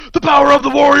The power of the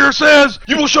warrior says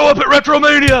you will show up at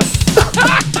Retromania!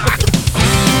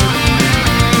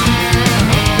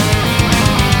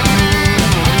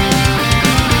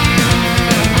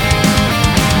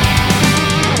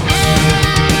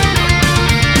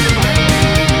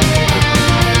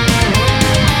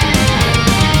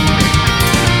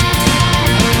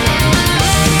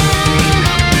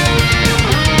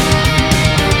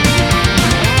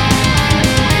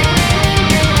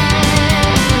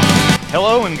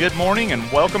 Hello and good morning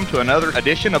and welcome to another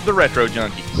edition of the Retro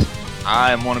Junkies.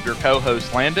 I am one of your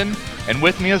co-hosts, Landon, and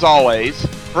with me as always,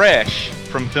 fresh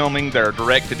from filming their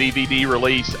direct-to-DVD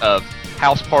release of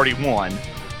House Party 1,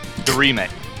 the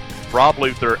remake, Rob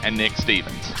Luther and Nick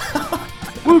Stevens.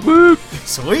 Woot woot!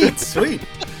 Sweet.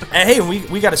 Hey,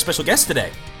 we got a special guest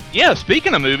today. Yeah,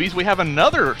 speaking of movies, we have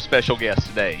another special guest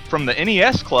today. From the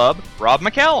NES Club, Rob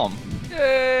McCallum.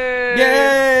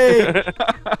 Yay!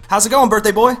 How's it going,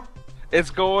 birthday boy? It's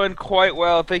going quite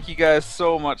well. Thank you guys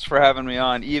so much for having me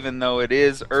on. Even though it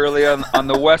is early on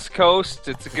the West Coast,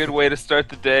 it's a good way to start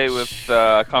the day with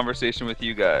a conversation with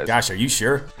you guys. Gosh, are you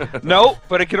sure? No,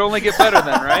 but it could only get better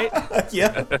then, right?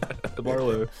 Yeah.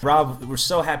 Rob, we're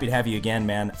so happy to have you again,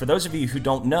 man. For those of you who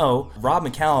don't know, Rob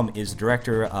McCallum is the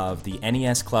director of the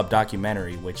NES Club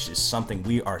documentary, which is something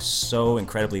we are so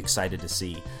incredibly excited to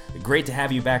see. Great to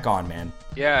have you back on, man.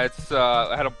 Yeah,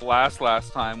 I had a blast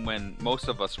last time when most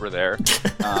of us were there.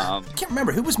 I can't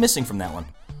remember who was missing from that one.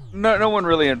 No one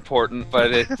really important,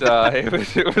 but it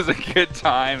was a good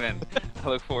time, and I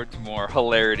look forward to more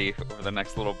hilarity over the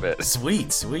next little bit.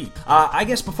 Sweet. I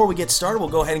guess before we get started, we'll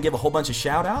go ahead and give a whole bunch of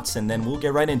shout-outs, and then we'll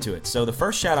get right into it. So the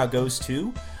first shout-out goes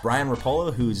to Brian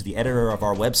Rapola, who's the editor of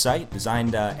our website,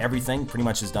 designed everything, pretty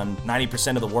much has done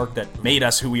 90% of the work that made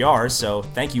us who we are, so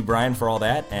thank you, Brian, for all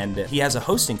that. And he has a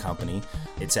hosting company.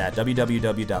 It's at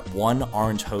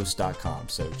www.oneorangehost.com,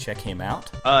 so check him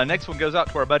out. Next one goes out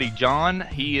to our buddy John.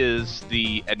 He is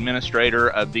the administrator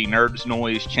of the Nerds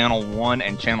Noise Channel 1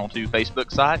 and Channel 2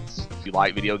 Facebook sites. If you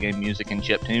like video game music and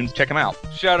chiptunes, check him out.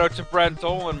 Shout out to Brent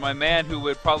Dolan, my man who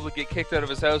would probably get kicked out of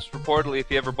his house reportedly if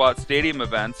he ever bought stadium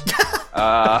events.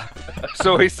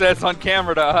 So he says on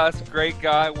camera to us, great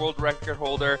guy, world record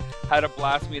holder, had a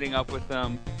blast meeting up with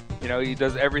him. You know, he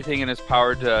does everything in his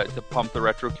power to pump the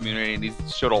retro community, and he's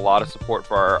showed a lot of support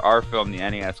for our film, the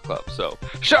NES Club. So,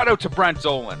 shout out to Brent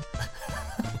Dolan.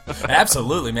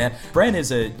 Absolutely, man. Brent is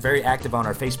very active on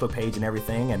our Facebook page and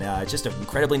everything, and just an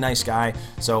incredibly nice guy.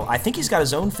 So I think he's got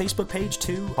his own Facebook page,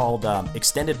 too, called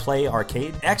Extended Play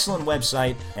Arcade. Excellent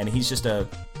website, and he's just a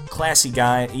classy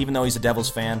guy, even though he's a Devils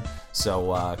fan.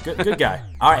 So, good guy.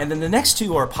 All right, and then the next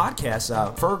two are podcasts.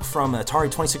 Ferg from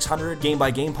Atari 2600 Game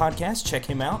by Game podcast. Check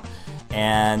him out.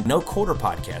 And No Quarter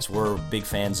podcast. We're big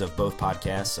fans of both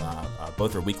podcasts.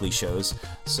 Both are weekly shows,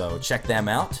 so check them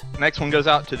out. Next one goes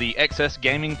out to the XS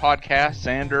Gaming podcast,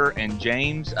 Sander and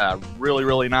James.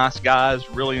 Really nice guys.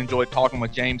 Really enjoyed talking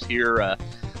with James here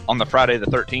on the Friday the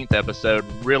 13th episode.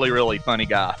 Really funny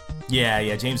guy.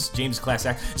 Yeah, James class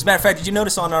act. As a matter of fact, did you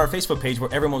notice on our Facebook page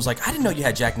where everyone was like, I didn't know you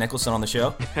had Jack Nicholson on the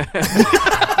show?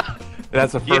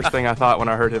 That's the first thing I thought when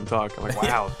I heard him talk. I'm like,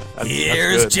 wow.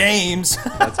 Here's that's James.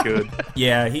 That's good.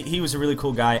 Yeah, he was a really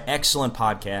cool guy. Excellent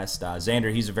podcast. Xander,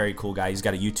 he's a very cool guy. He's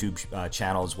got a YouTube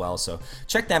channel as well. So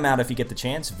check them out if you get the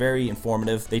chance. Very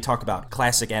informative. They talk about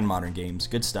classic and modern games.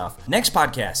 Good stuff. Next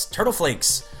podcast, Turtle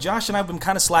Flakes. Josh and I have been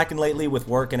kind of slacking lately with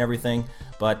work and everything.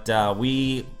 But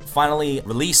we finally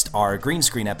released our green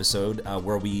screen episode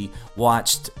where we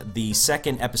watched the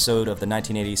second episode of the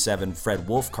 1987 Fred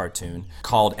Wolf cartoon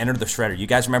called Enter the Shredder. You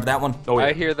guys remember that one? Oh, yeah.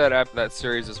 I hear that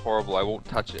series is horrible. I won't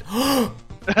touch it.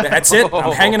 That's it.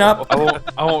 I'm hanging up.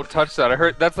 I won't touch that. I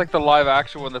heard that's like the live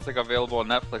action one that's like available on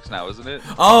Netflix now, isn't it?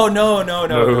 Oh,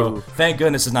 no. Thank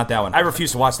goodness it's not that one. I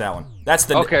refuse to watch that one. That's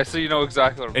the Okay, so you know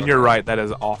exactly what I'm And you're right, that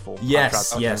is awful.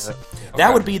 Yes.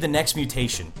 That would be the next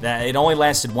mutation. That it only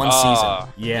lasted one season.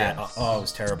 Yeah. Yes. Oh, it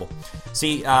was terrible.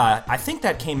 See, I think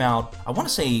that came out, I want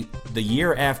to say the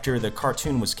year after the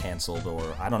cartoon was canceled, or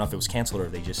I don't know if it was canceled or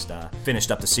they just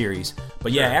finished up the series.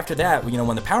 But yeah, after that, you know,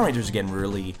 when the Power Rangers were getting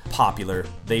really popular,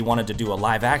 they wanted to do a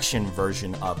live action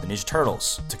version of the Ninja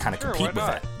Turtles to kind of compete with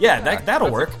that. Yeah, that'll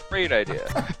work. Great idea.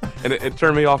 And it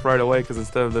turned me off right away because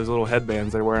instead of those little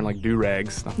headbands, they're wearing like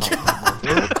do-rags.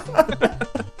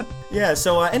 Yeah,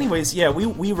 so anyways,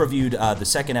 we reviewed the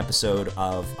second episode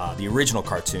of the original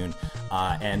cartoon,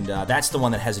 and that's the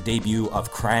one that has a debut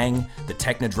of Krang, the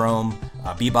Technodrome,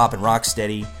 Bebop and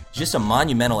Rocksteady, just a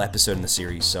monumental episode in the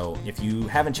series. So if you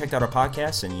haven't checked out our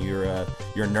podcast and you're a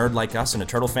nerd like us and a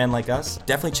Turtle fan like us,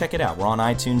 definitely check it out. We're on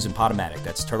iTunes and Podomatic.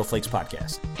 That's Turtle Flakes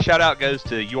Podcast. Shout out goes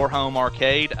to Your Home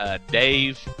Arcade.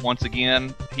 Dave, once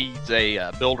again, he's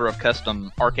a builder of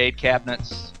custom arcade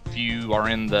cabinets. If you are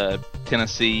in the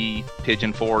Tennessee,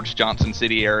 Pigeon Forge, Johnson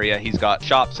City area, he's got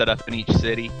shops set up in each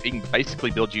city. He can basically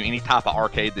build you any type of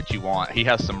arcade that you want. He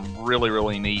has some really,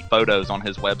 really neat photos on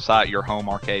his website,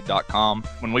 yourhomearcade.com.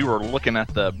 When we were looking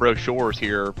at the brochures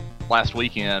here last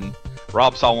weekend,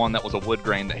 Rob saw one that was a wood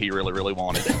grain that he really, really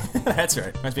wanted. That's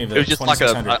right. Reminds me of it was just like an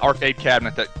 2600. arcade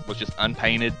cabinet that was just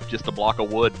unpainted, just a block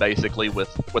of wood, basically,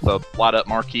 with a light-up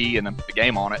marquee and a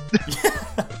game on it.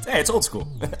 Hey, it's old school.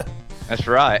 That's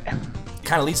right.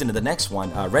 Kind of leads into the next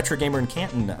one. Retro Gamer in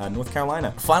Canton, North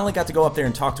Carolina. Finally got to go up there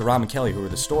and talk to Rob and Kelly, who were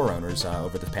the store owners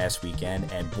over the past weekend,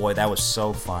 and boy, that was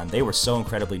so fun. They were so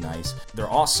incredibly nice. They're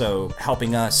also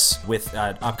helping us with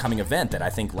an upcoming event that I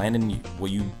think, Landon, will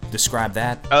you describe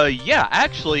that? Yeah,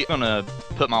 actually, I'm going to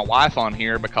put my wife on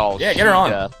here because Yeah, get her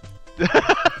on.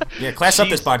 Yeah, class up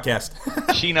this podcast.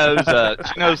 She knows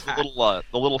the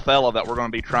little fella that we're going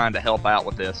to be trying to help out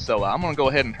with this. So I'm going to go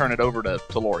ahead and turn it over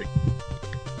to Lori.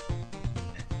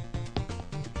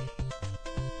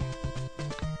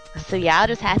 So yeah, I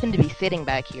just happened to be sitting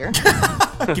back here.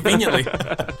 Conveniently.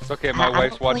 It's okay, my I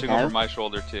wife's don't watching know. over my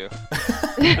shoulder too.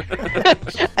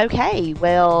 Okay,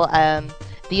 well,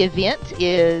 the event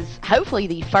is hopefully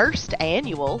the first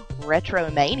annual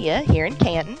Retromania here in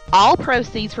Canton. All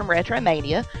proceeds from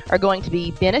Retromania are going to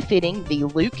be benefiting the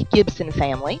Luke Gibson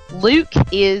family. Luke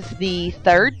is the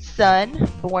third son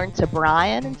born to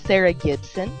Brian and Sarah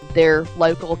Gibson. They're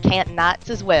local Cantonites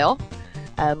as well.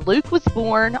 Luke was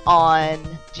born on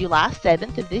July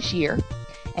 7th of this year,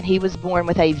 and he was born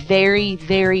with a very,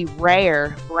 very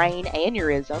rare brain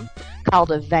aneurysm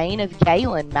called a vein of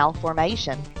Galen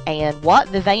malformation. And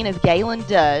what the vein of Galen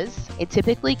does, it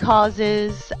typically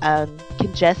causes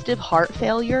congestive heart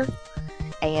failure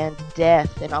and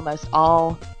death in almost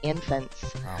all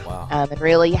infants. Oh, wow. And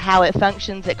really how it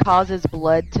functions, it causes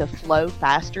blood to flow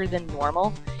faster than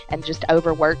normal and just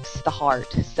overworks the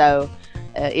heart. So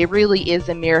it really is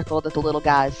a miracle that the little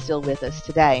guy is still with us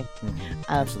today.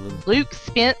 Absolutely. Luke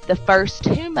spent the first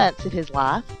 2 months of his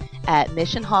life at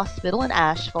Mission Hospital in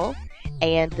Asheville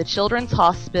and the Children's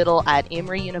Hospital at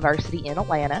Emory University in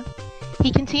Atlanta.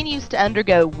 He continues to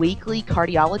undergo weekly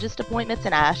cardiologist appointments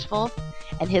in Asheville,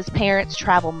 and his parents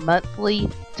travel monthly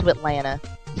to Atlanta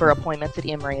for appointments at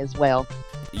Emory as well.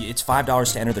 It's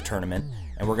 $5 to enter the tournament,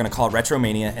 and we're going to call it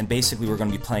Retromania, and basically we're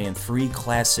going to be playing three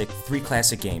classic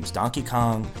games, Donkey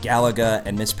Kong, Galaga,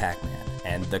 and Miss Pac-Man.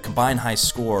 And the combined high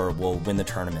score will win the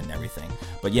tournament and everything.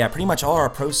 But yeah, pretty much all our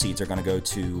proceeds are going to go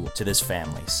to this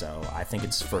family. So I think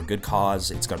it's for a good cause.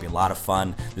 It's going to be a lot of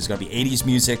fun. There's going to be 80s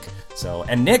music. So,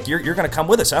 and Nick, you're going to come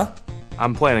with us, huh?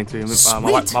 I'm planning to.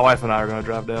 Sweet. My wife and I are going to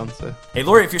drive down. So. Hey,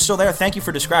 Lori, if you're still there, thank you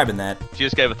for describing that. She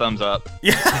just gave a thumbs up.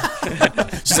 Yeah.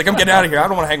 She's like, I'm getting out of here. I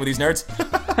don't want to hang with these nerds.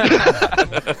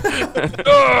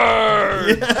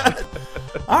 Yeah.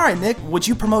 All right, Nick, would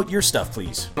you promote your stuff,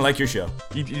 please? I like your show.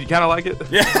 You kind of like it?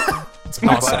 Yeah. It's I'm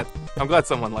awesome. glad. I'm glad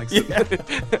someone likes it.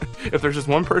 If there's just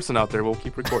one person out there, we'll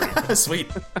keep recording. Sweet.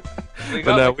 We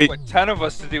got But, like 10 of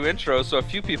us to do intros, so a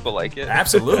few people like it.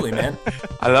 Absolutely, man.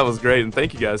 That was great, and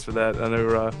thank you guys for that. I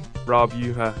know, Rob,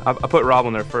 I put Rob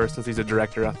on there first since he's a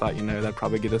director. I thought, that'd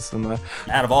probably get us some.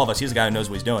 Out of all of us, he's the guy who knows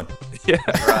what he's doing. Yeah.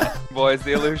 Right. Boys,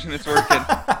 the illusion is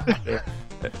working.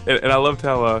 And I loved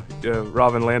how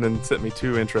Rob and Landon sent me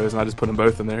 2 intros, and I just put them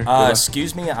both in there.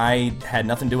 Excuse me, I had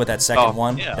nothing to do with that second Oh,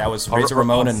 one. yeah. That was Razor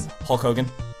Ramon and Hulk Hogan.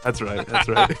 That's right.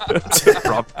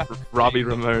 Robbie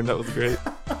Ramone, that was great.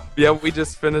 Yeah, we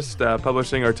just finished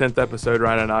publishing our 10th episode,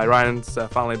 Ryan and I. Ryan's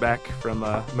finally back from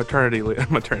maternity leave.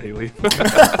 Maternity leave. What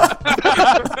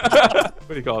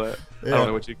do you call that? I don't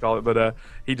know what you call it, but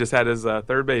he just had his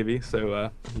third baby,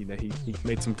 so he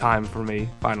made some time for me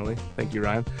finally. Thank you,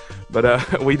 Ryan. But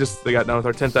they got done with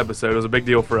our 10th episode. It was a big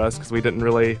deal for us because we didn't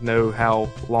really know how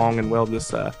long and well this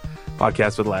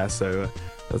podcast would last, so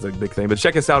that was a big thing. But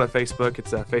check us out at Facebook.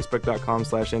 It's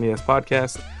facebook.com/NES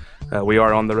podcast. We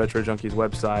are on the Retro Junkies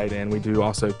website, and we do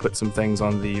also put some things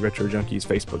on the Retro Junkies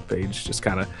Facebook page. Just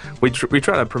kind of, we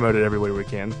try to promote it every way we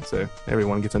can, so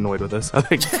everyone gets annoyed with us. I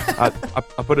think I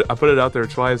put it out there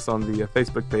twice on the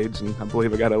Facebook page, and I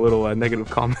believe I got a little negative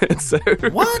comment. So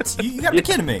What? You gotta be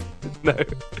kidding me. No,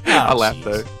 I laughed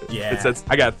though. Yeah. It says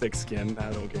I got thick skin.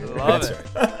 I don't care. Love it.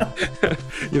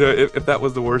 If that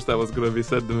was the worst that was going to be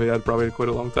said to me, I'd probably quit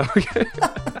a long time ago.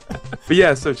 But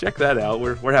yeah, so check that out.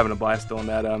 We're having a blast on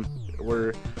that.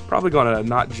 we're probably going to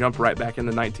not jump right back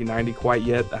into 1990 quite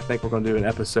yet. I think we're going to do an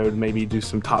episode, maybe do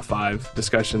some top 5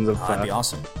 discussions of That'd be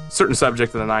awesome. certain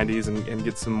subjects in the 90s and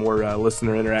get some more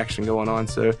listener interaction going on.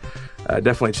 So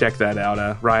definitely check that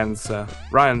out. Ryan's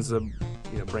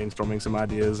brainstorming some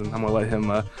ideas, and I'm gonna let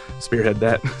him spearhead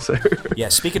that. So Yeah,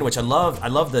 speaking of which, I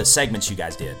love the segments you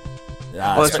guys did.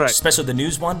 that's right. Especially the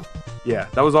news one. yeah,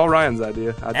 that was all Ryan's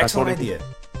idea. Excellent idea.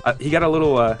 He got a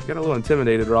little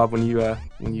intimidated, Rob, when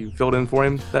you filled in for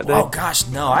him that day. Oh gosh,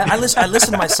 no! I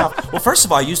listened to myself. Well, first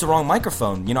of all, I used the wrong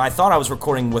microphone. I thought I was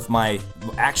recording with my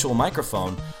actual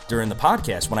microphone during the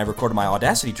podcast when I recorded my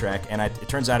Audacity track, and it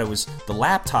turns out it was the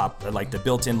laptop, like the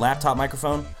built-in laptop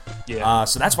microphone. Yeah.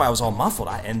 So that's why I was all muffled.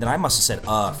 And then I must have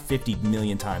said 50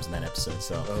 million times in that episode.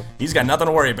 So he's got nothing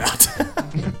to worry about.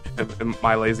 And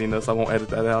my laziness, I won't edit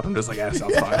that out. I'm just like, that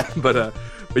sounds fine. But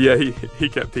yeah, he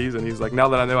kept teasing. He's like, now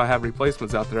that I know I have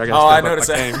replacements out there, I got to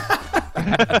step up my game.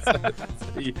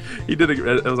 He did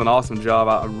it was an awesome job.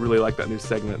 I really like that new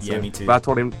segment. Yeah, me too. But I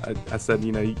told him, I said,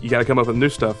 you got to come up with new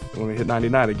stuff when we hit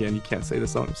 99 again. You can't say the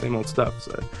same old stuff.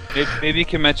 So Maybe you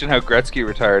can mention how Gretzky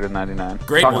retired in '99.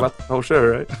 Great talk one. about the whole show,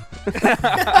 right?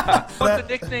 What's the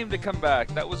nickname to come back?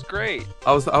 That was great.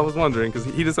 I was wondering because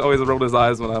he just always rolled his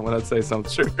eyes when I'd say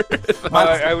something. Sure.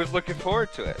 I was looking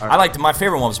forward to it. I liked my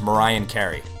favorite one was Mariah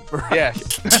Carey.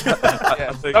 Yes. Yes.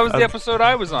 That was the episode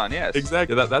I was on. Yes.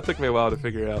 Exactly. That took me a while to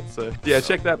figure out. So yeah,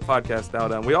 check that podcast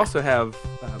out. We also have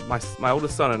my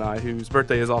oldest son and I, whose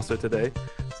birthday is also today.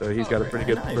 So he's got a pretty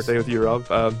good birthday with you,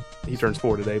 Rob. He turns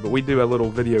 4 today. But we do a little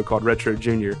video called Retro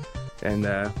Junior, and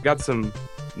got some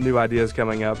new ideas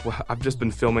coming up. I've just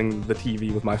been filming the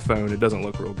TV with my phone. It doesn't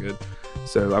look real good.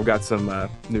 So I've got some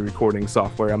new recording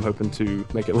software. I'm hoping to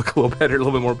make it look a little better, a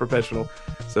little bit more professional.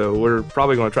 So we're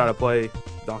probably going to try to play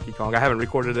Donkey Kong. I haven't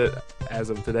recorded it as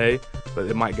of today, but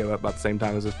it might go up about the same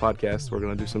time as this podcast. We're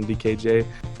going to do some DKJ,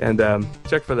 and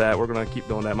check for that. We're going to keep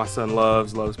doing that. My son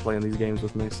loves playing these games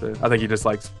with me, so I think he just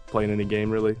likes playing any game,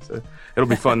 really. So it'll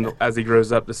be fun as he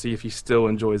grows up to see if he still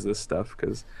enjoys this stuff,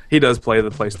 because he does play the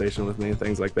PlayStation with me and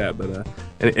things like that, but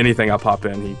anything I pop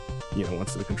in, he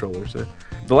wants the controller. So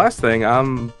the last thing,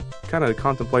 I'm kind of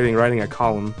contemplating writing a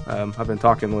column. I've been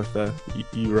talking with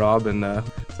you, Rob, and so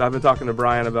I've been talking to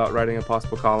Brian about writing a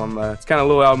possible column. It's kind of a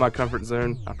little out of my comfort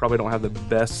zone. I probably don't have the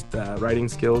best writing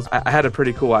skills. I had a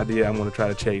pretty cool idea I'm going to try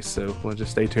to chase, so we'll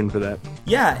just stay tuned for that.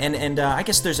 Yeah, and I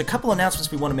guess there's a couple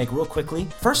announcements we want to make real quickly.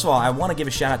 First of all, I want to give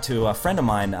a shout out to a friend of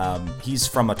mine. He's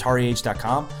from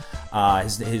AtariAge.com.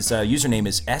 His username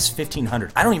is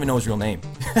S1500. I don't even know his real name.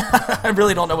 I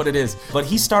really don't know what it is. But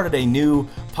he started a new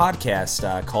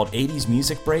podcast called 80s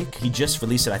Music Break. He just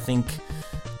released it, I think,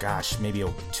 maybe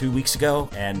 2 weeks ago.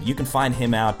 And you can find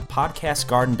him out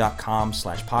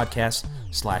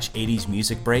podcastgarden.com/podcast/80s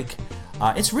Music Break.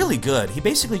 It's really good. He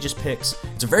basically just picks,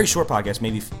 it's a very short podcast,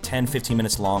 maybe 10, 15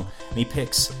 minutes long, and he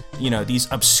picks,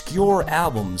 these obscure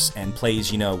albums and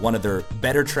plays, one of their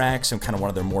better tracks and kind of one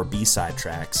of their more B-side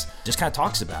tracks. Just kind of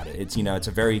talks about it. It's, it's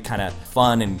a very kind of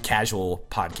fun and casual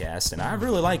podcast, and I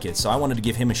really like it, so I wanted to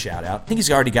give him a shout out. I think he's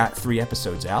already got 3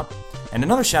 episodes out. And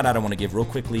another shout out I want to give real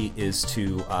quickly is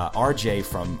to RJ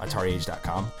from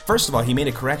AtariAge.com. First of all, he made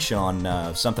a correction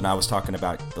on something I was talking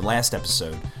about the last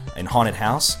episode in Haunted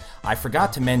House. I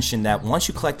forgot to mention that once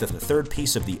you collect the third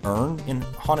piece of the urn in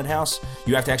Haunted House,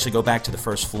 you have to actually go back to the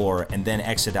first floor and then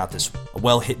exit out this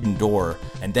well-hidden door,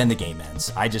 and then the game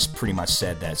ends. I just pretty much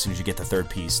said that as soon as you get the third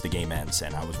piece, the game ends,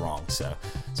 and I was wrong. So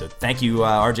thank you,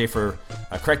 RJ, for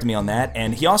correcting me on that.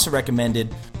 And he also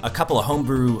recommended a couple of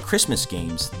homebrew Christmas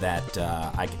games that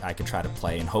I could try to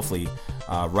play, and hopefully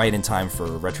right in time for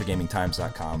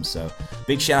RetroGamingTimes.com. So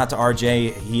big shout out to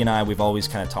RJ. He and I, we've always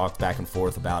kind of talked back and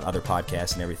forth about other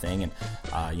podcasts and everything, and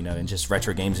and just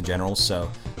retro games in general. So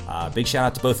big shout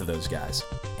out to both of those guys.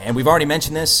 And we've already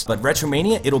mentioned this, but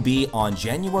Retromania, it'll be on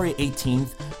January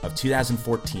 18th of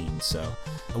 2014. So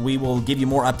we will give you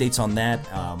more updates on that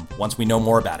once we know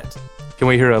more about it. Can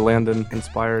we hear a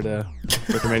Landon-inspired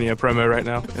Retromania promo right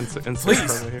now? Please.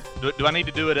 Here. Do I need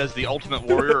to do it as the Ultimate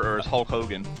Warrior or as Hulk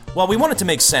Hogan? Well, we want it to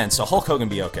make sense, so Hulk Hogan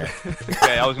be okay.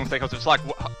 Okay, I was going to say, because it's like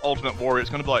Ultimate Warrior, it's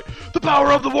going to be like, the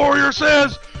power of the warrior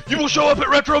says, you will show up at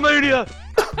Retromania!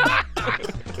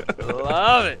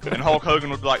 Love it. And Hulk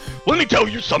Hogan would be like, let me tell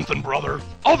you something, brother.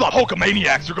 All the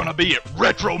Hulkamaniacs are going to be at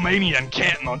Retromania in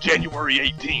Canton on January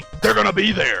 18th. They're going to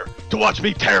be there to watch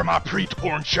me tear my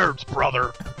pre-torn shirts,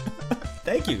 brother.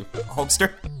 Thank you,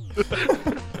 Hulkster.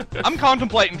 I'm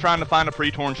contemplating trying to find a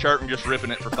pre-torn shirt and just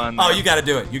ripping it for fun. Oh, there. you got to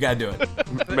do it. You got to do it.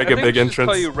 Make I a think big we should just entrance.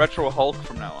 call you Retro Hulk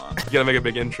from now on. You gotta make a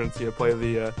big entrance. Play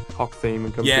the Hawk theme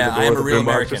and come Yeah, through the door I am with a real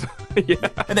boombox or something. Yeah.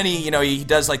 And then he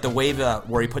does like the wave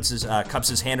where he puts his cups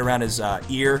his hand around his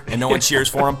ear and no one cheers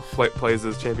for him. Plays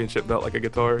his championship belt like a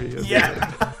guitar.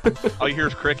 Yeah. All you hear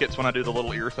is crickets when I do the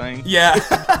little ear thing. Yeah.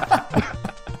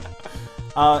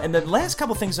 And the last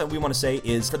couple things that we want to say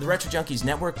is for the Retro Junkies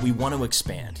Network, we want to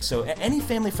expand. So any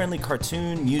family-friendly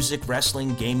cartoon, music,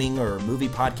 wrestling, gaming, or movie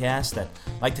podcast that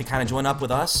like to kind of join up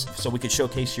with us so we could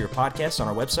showcase your podcast on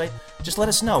our website, just let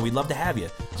us know. We'd love to have you.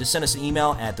 Just send us an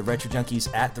email at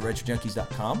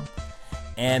theretrojunkies@theretrojunkies.com.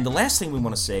 And the last thing we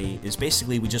want to say is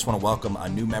basically we just want to welcome a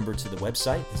new member to the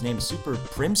website. His name is Super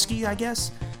Primsky, I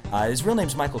guess. His real name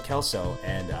is Michael Kelso,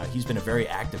 and he's been a very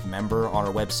active member on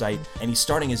our website, and he's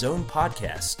starting his own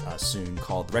podcast soon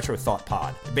called Retro Thought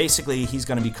Pod. Basically, he's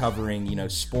going to be covering,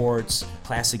 sports,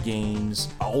 classic games,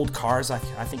 old cars, I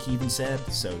think he even said.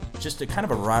 So just a kind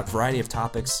of a variety of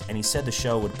topics, and he said the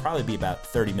show would probably be about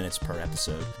 30 minutes per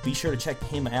episode. Be sure to check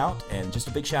him out, and just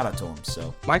a big shout out to him.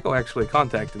 So Michael actually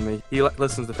contacted me. He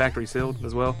listens to Factory Sealed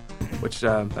as well, which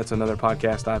that's another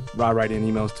podcast I write in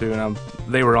emails to, and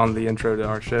they were on the intro to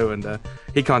our show, and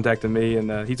he contacted me,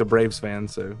 and he's a Braves fan,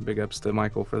 so big ups to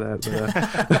Michael for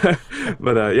that.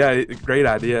 But yeah, great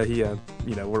idea. He,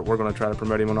 we're going to try to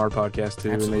promote him on our podcast too.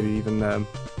 Absolutely. And maybe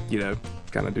even,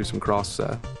 kind of do some cross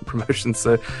promotions.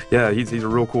 So yeah, he's a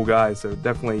real cool guy. So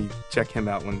definitely check him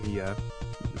out when he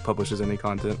publishes any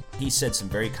content. he said some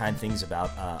very kind things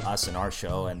about us and our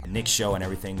show and Nick's show and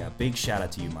everything. A big shout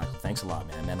out to you, Michael. Thanks a lot,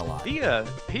 man. It meant a lot.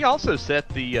 He also set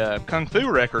the Kung Fu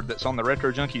record that's on the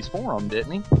Retro Junkies forum,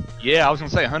 didn't he? Yeah, I was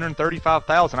gonna say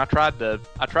 135,000. I tried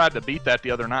to beat that the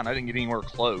other night, and I didn't get anywhere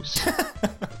close.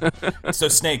 So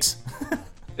snakes.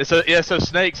 So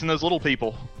snakes and those little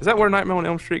people. Is that where Nightmare on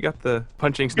Elm Street got the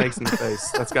punching snakes in the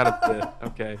face? That's got it.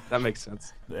 Okay, that makes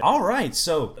sense. All right,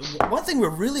 so one thing we're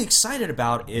really excited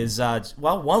about is,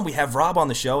 one, we have Rob on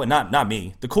the show, and not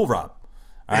me, the cool Rob.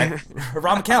 All right,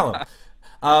 Rob McCallum.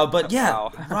 But yeah,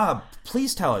 Wow. Rob,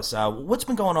 please tell us, what's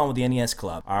been going on with the NES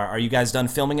Club? Are you guys done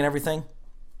filming and everything?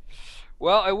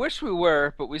 Well, I wish we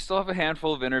were, but we still have a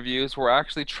handful of interviews. We're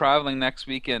actually traveling next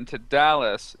weekend to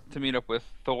Dallas to meet up with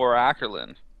Thor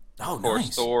Ackerlund. Oh, Of course,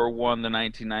 nice. Thor won the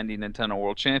 1990 Nintendo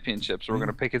World Championship, so we're going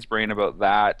to pick his brain about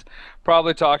that.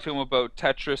 Probably talk to him about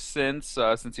Tetris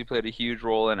since he played a huge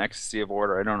role in Ecstasy of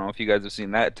Order. I don't know if you guys have seen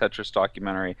that Tetris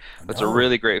documentary. That's a No.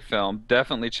 really great film.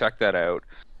 Definitely check that out.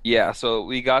 Yeah, so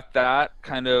we got that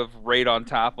kind of right on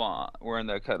tap. We're in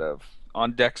the kind of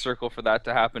on deck circle for that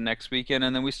to happen next weekend,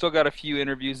 and then we still got a few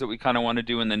interviews that we kind of want to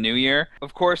do in the new year.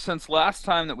 Of course, since last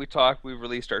time that we talked, we've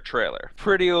released our trailer.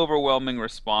 Pretty overwhelming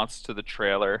response to the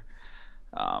trailer.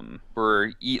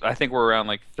 I think we're around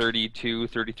like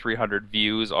 3,300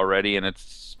 views already, and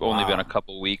it's only Wow. been a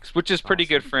couple weeks, which is pretty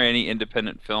good for any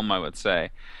independent film, I would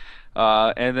say.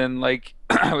 And then,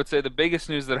 I would say the biggest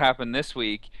news that happened this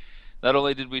week, not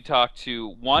only did we talk to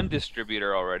one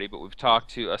distributor already, but we've talked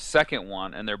to a second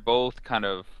one, and they're both kind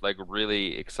of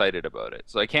really excited about it.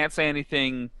 So I can't say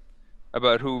anything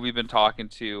about who we've been talking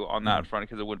to on that front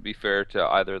because it wouldn't be fair to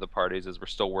either of the parties, as we're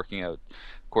still working out,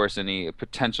 of course, any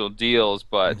potential deals.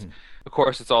 But of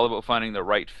course, it's all about finding the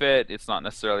right fit. It's not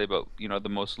necessarily about the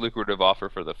most lucrative offer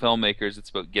for the filmmakers. It's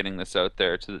about getting this out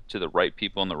there to the right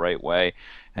people in the right way.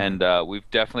 And we've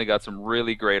definitely got some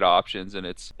really great options, and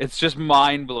it's just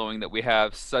mind-blowing that we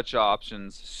have such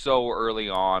options so early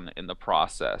on in the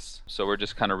process. So we're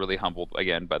just kind of really humbled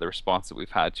again by the response that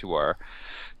we've had to our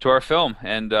film,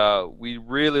 and we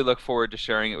really look forward to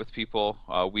sharing it with people.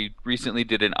 We recently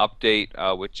did an update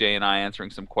with Jay and I answering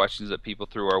some questions that people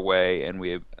threw our way, and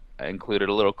we included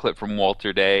a little clip from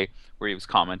Walter Day where he was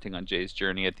commenting on Jay's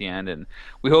journey at the end, and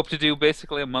we hope to do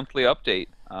basically a monthly update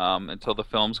until the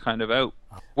film's kind of out.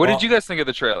 What did you guys think of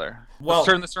the trailer? Well- Let's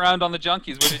turn this around on the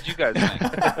Junkies. What did you guys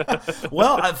think?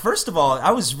 Well, first of all,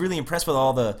 I was really impressed with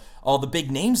all the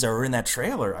big names that were in that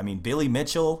trailer. I mean, Billy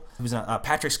Mitchell, who was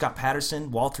Patrick Scott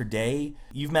Patterson, Walter Day.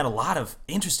 You've met a lot of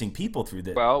interesting people through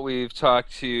this. Well, we've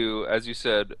talked to, as you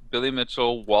said, Billy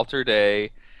Mitchell, Walter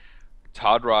Day,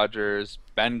 Todd Rogers,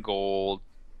 Ben Gold,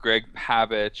 Greg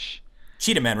Pavich.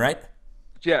 Cheetah Man, right?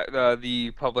 Yeah, the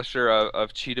publisher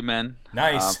of Cheetah Men.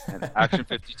 Nice. And Action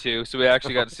 52. So we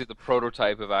actually got to see the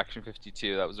prototype of Action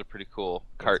 52. That was a pretty cool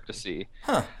cart to see.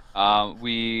 Huh.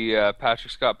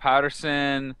 Patrick Scott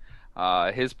Patterson,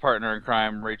 his partner in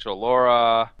crime, Rachel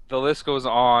Laura. The list goes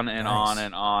on and on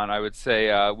and on. I would say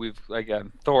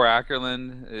Thor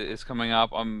Ackerland is coming up.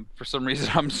 For some reason,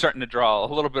 I'm starting to draw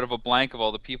a little bit of a blank of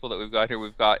all the people that we've got here.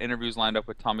 We've got interviews lined up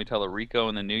with Tommy Tallarico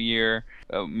in the new year.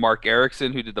 Mark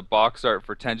Erickson, who did the box art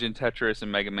for Tengen Tetris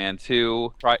and Mega Man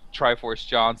 2. Triforce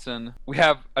Johnson. We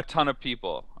have a ton of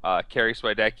people. Kerry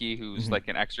Swidecki, who's like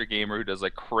an extra gamer who does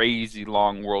like crazy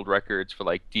long world records for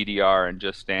like DDR and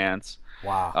Just Dance.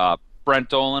 Wow. Brent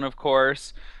Dolan, of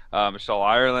course. Michelle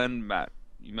Ireland, Matt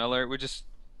Miller. We're just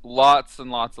lots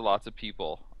and lots of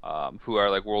people who are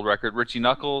like world record. Richie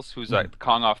Knuckles, who's at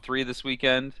Kong Off 3 this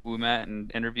weekend. We met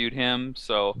and interviewed him.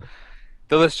 So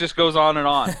the list just goes on and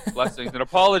on. Blessings and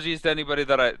apologies to anybody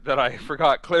that I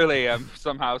forgot. Clearly, I'm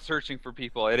somehow searching for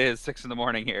people. It is 6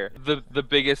 a.m. here. The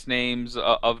biggest names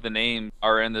of the names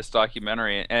are in this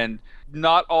documentary, and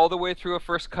not all the way through a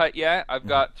first cut yet. I've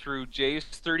got through Jay's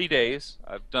 30 days.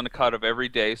 I've done a cut of every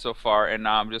day so far, and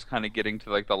now I'm just kind of getting to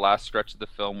like the last stretch of the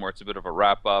film where it's a bit of a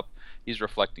wrap up. He's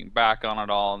reflecting back on it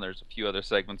all, and there's a few other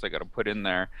segments I got to put in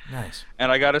there. Nice.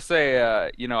 And I got to say,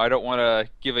 I don't want to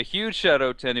give a huge shout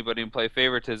out to anybody and play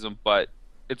favoritism, but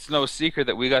it's no secret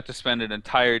that we got to spend an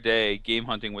entire day game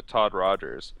hunting with Todd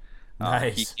Rogers.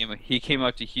 Nice. He came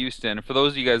out to Houston. And for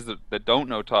those of you guys that don't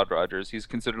know Todd Rogers, he's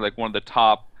considered like one of the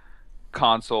top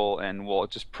console and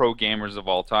just pro gamers of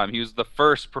all time. He was the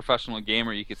first professional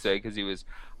gamer, you could say, because he was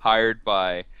hired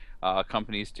by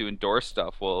companies to endorse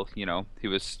stuff. Well, he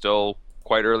was still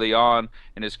quite early on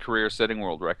in his career setting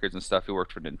world records and stuff. He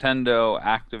worked for Nintendo,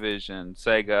 Activision,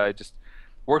 Sega. Just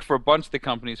worked for a bunch of the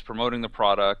companies promoting the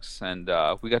products, and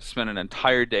we got to spend an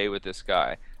entire day with this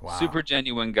guy. Wow. Super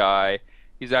genuine guy.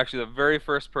 He's actually the very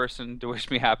first person to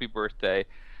wish me happy birthday.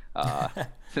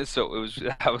 So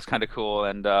that was kind of cool,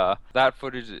 and that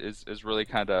footage is really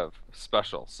kind of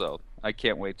special. So I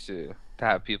can't wait to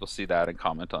have people see that and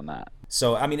comment on that.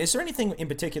 So, I mean, is there anything in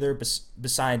particular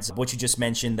besides what you just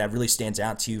mentioned that really stands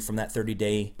out to you from that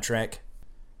 30-day trek?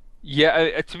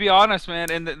 Yeah, to be honest, man,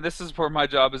 and this is where my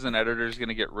job as an editor is going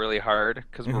to get really hard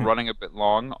because we're running a bit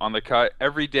long on the cut.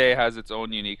 Every day has its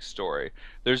own unique story.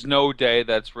 There's no day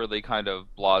that's really kind of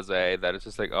blasé, that it's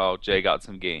just like, oh, Jay got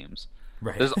some games.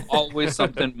 Right. There's always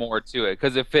something more to it,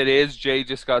 because if it is Jay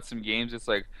just got some games, it's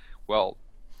like, well,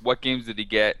 what games did he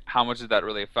get? How much did that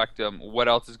really affect him? What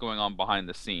else is going on behind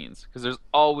the scenes? Because there's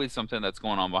always something that's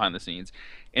going on behind the scenes.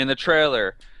 In the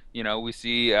trailer, we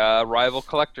see a rival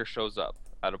collector shows up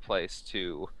at a place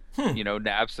to,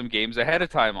 nab some games ahead of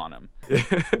time on him.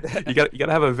 you got to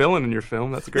have a villain in your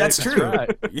film. That's great. That's true.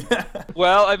 Right. Yeah.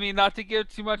 Well, I mean, not to give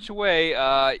too much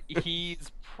away, he's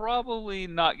probably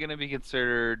not going to be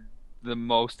considered the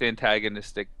most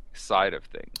antagonistic side of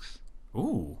things.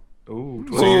 Ooh.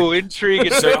 Ooh,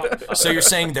 intrigue. So you're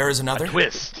saying there is another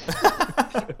Twist.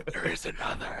 There is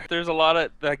another. There's a lot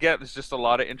of, again, there's just a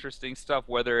lot of interesting stuff.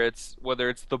 Whether it's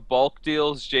the bulk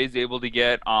deals Jay's able to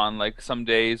get on like some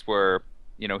days where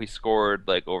he scored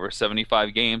like over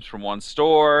 75 games from one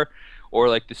store, or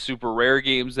like the super rare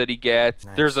games that he gets.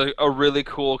 Nice. There's a really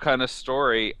cool kind of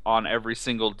story on every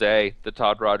single day. The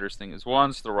Todd Rogers thing is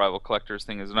one, so the Rival Collectors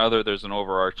thing is another. There's an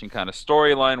overarching kind of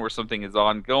storyline where something is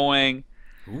ongoing.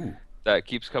 Ooh. That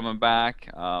keeps coming back.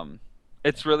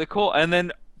 It's really cool. And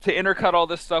then to intercut all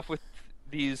this stuff with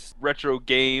these retro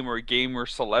game or gamer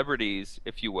celebrities,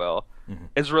 if you will,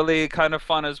 is really kind of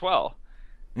fun as well,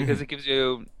 because it gives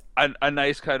you a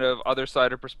nice kind of other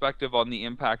side of perspective on the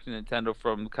impact of Nintendo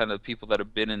from kind of people that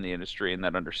have been in the industry and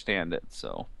that understand it.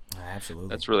 So absolutely,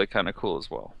 that's really kind of cool as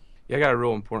well. Yeah, I got a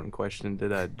real important question.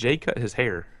 Did Jay cut his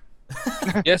hair?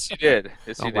 Yes, he did.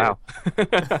 Yes, he did. Wow.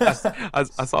 I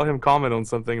saw him comment on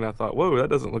something, and I thought, whoa, that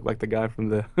doesn't look like the guy from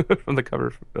the from the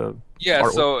cover. Yeah,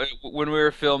 artwork. So when we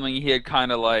were filming, he had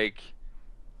kind of like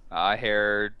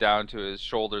hair down to his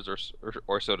shoulders,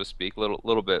 or so to speak,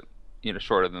 little bit,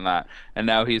 shorter than that. And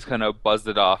now he's kind of buzzed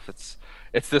it off.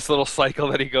 It's this little cycle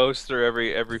that he goes through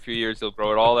every few years. He'll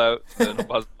grow it all out, and then he'll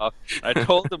buzz it off. I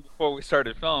told him before we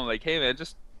started filming, like, hey man,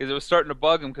 just because it was starting to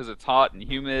bug him because it's hot and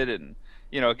humid and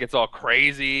it gets all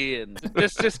crazy, and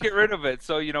just get rid of it.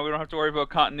 So, we don't have to worry about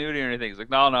continuity or anything. He's like,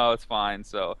 no, it's fine.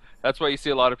 So that's why you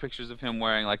see a lot of pictures of him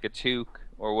wearing like a toque,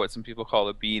 or what some people call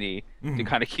a beanie, to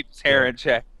kind of keep his hair in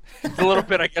check. It's a little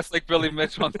bit, I guess, like Billy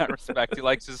Mitchell in that respect. He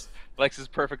likes his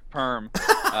perfect perm.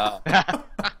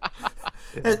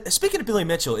 Speaking of Billy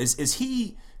Mitchell, is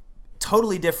he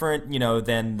totally different,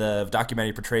 than the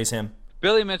documentary portrays him?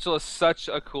 Billy Mitchell is such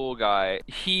a cool guy.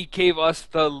 He gave us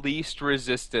the least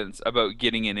resistance about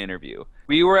getting an interview.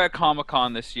 We were at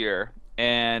Comic-Con this year,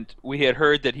 and we had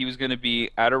heard that he was going to be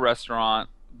at a restaurant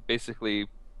basically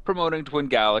promoting Twin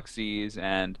Galaxies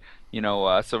and,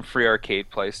 some free arcade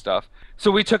play stuff. So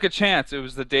we took a chance. It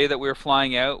was the day that we were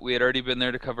flying out. We had already been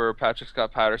there to cover Patrick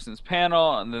Scott Patterson's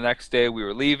panel, and the next day we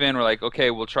were leaving. We're like,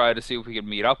 okay, we'll try to see if we can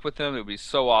meet up with him. It would be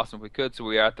so awesome if we could. So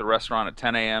we were at the restaurant at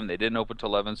 10 a.m. They didn't open till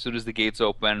 11. As soon as the gates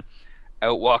open,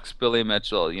 out walks Billy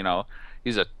Mitchell.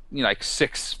 He's like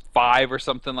 6'5" or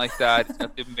something like that. He's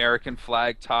got the American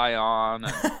flag tie on.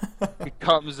 And he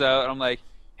comes out, and I'm like,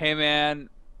 hey man,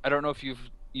 I don't know if you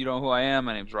know who I am.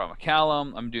 My name's Rob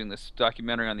McCallum. I'm doing this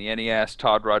documentary on the NES.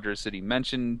 Todd Rogers said he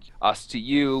mentioned us to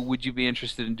you. Would you be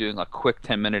interested in doing a quick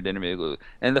 10-minute interview?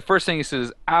 And the first thing he says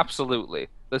is, absolutely.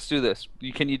 Let's do this.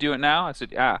 Can you do it now? I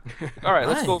said, yeah. All right,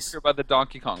 let's go over here by the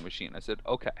Donkey Kong machine. I said,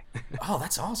 okay. Oh,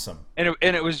 that's awesome. And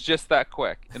it was just that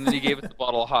quick. And then he gave us a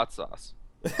bottle of hot sauce.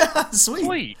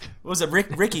 Sweet. What was it?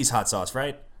 Ricky's hot sauce,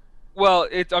 right? Well,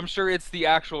 I'm sure it's the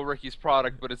actual Ricky's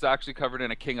product, but it's actually covered in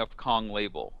a King of Kong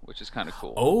label, which is kind of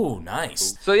cool. Oh,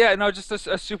 nice. So yeah, no, just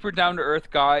a super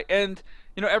down-to-earth guy. And,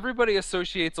 everybody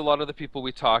associates a lot of the people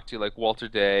we talk to, like Walter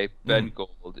Day, Ben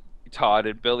Gold, Todd,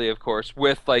 and Billy, of course,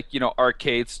 with,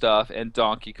 arcade stuff and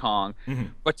Donkey Kong. Mm-hmm.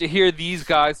 But to hear these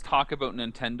guys talk about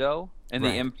Nintendo and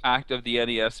the impact of the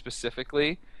NES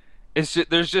specifically,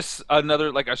 there's just another,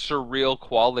 a surreal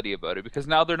quality about it, because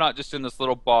now they're not just in this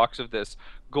little box of this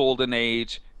golden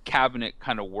age cabinet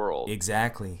kind of world.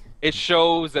 Exactly. It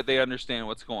shows that they understand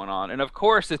what's going on. And of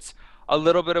course, it's a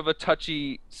little bit of a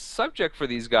touchy subject for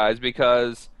these guys,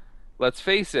 because let's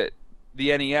face it,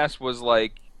 the NES was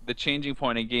like the changing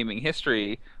point in gaming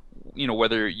history.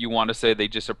 Whether you want to say they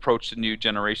just approached a new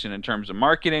generation in terms of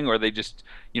marketing, or they just,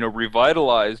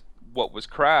 revitalized what was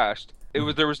crashed.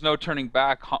 There was no turning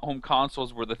back. Home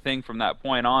consoles were the thing from that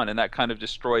point on, and that kind of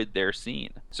destroyed their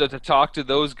scene. So to talk to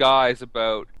those guys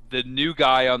about the new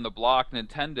guy on the block,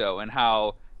 Nintendo, and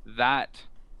how that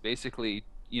basically,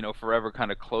 forever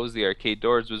kind of closed the arcade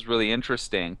doors, was really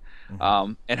interesting.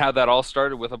 Mm-hmm. And how that all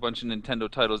started with a bunch of Nintendo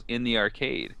titles in the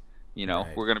arcade. We're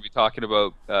going to be talking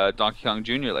about Donkey Kong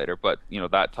Jr. later, but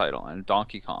that title, and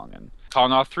Donkey Kong, and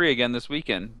Kong Off 3 again this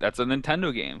weekend. That's a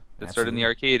Nintendo game that started in the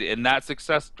arcade, and that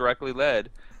success directly led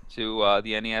to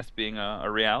the NES being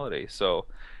a reality. So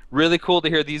really cool to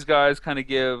hear these guys kind of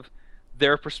give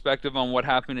their perspective on what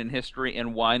happened in history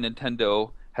and why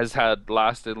Nintendo has had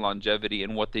lasted longevity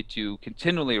and what they do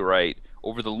continually right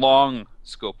over the long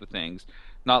scope of things,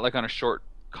 not like on a short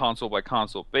console by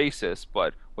console basis,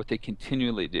 but what they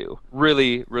continually do.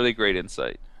 Really, really great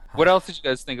insight. What else did you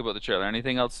guys think about the trailer?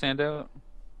 Anything else stand out?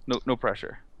 No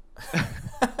pressure.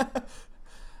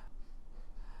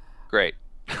 Great.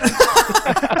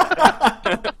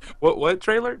 What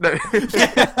trailer? No.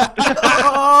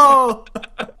 Oh!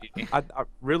 I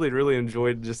really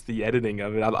enjoyed just the editing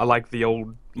of it. I like the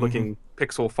old looking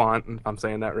pixel font, if I'm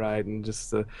saying that right, and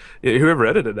just whoever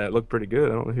edited that looked pretty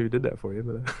good. I don't know who did that for you,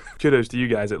 but kudos to you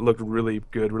guys. It looked really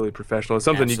good, really professional. It's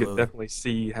something you could definitely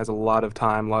see has a lot of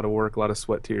time, a lot of work, a lot of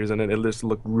sweat, tears in it. It just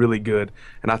looked really good,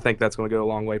 and I think that's going to go a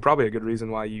long way. Probably a good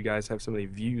reason why you guys have so many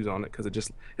views on it, because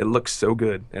it looks so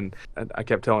good. And I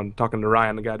kept talking to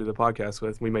Ryan, the guy I do the podcast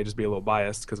with, we may just be a little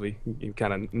biased because we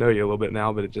kind of know you a little bit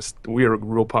now, but we are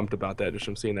real pumped about that just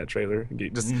from seeing that trailer.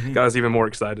 It just got us even more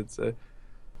excited. So.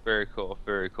 Very cool,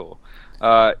 very cool.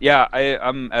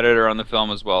 I'm editor on the film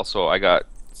as well, so I got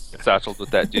satcheled with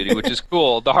that duty, which is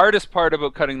cool. The hardest part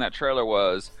about cutting that trailer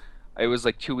was, it was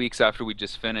like 2 weeks after we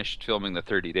just finished filming the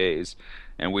 30 days,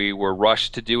 and we were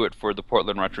rushed to do it for the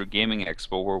Portland Retro Gaming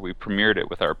Expo, where we premiered it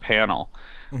with our panel.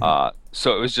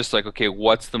 So it was just like, okay,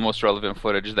 what's the most relevant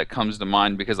footage that comes to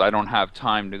mind, because I don't have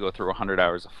time to go through 100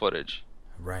 hours of footage.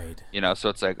 Right. So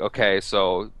it's like, okay,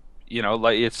 so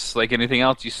it's like anything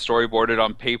else. You storyboard it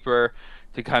on paper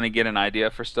to kind of get an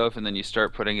idea for stuff, and then you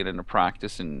start putting it into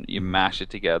practice and you mash it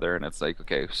together, and it's like,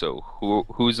 okay, so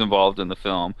who's involved in the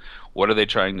film? What are they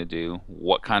trying to do?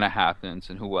 What kind of happens?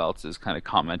 And who else is kind of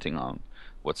commenting on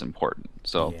what's important?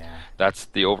 So that's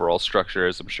the overall structure,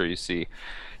 as I'm sure you see.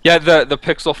 Yeah, the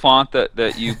pixel font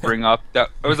that you bring up, that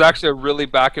it was actually a really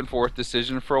back and forth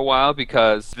decision for a while,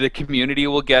 because the community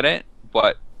will get it,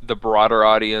 but the broader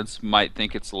audience might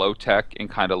think it's low tech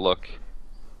and kind of look,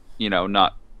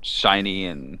 not shiny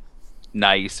and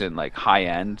nice and like high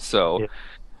end. So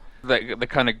the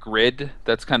kind of grid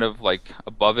that's kind of like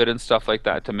above it and stuff like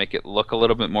that, to make it look a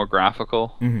little bit more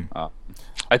graphical.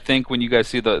 I think when you guys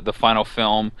see the final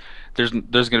film, there's going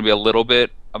to be a little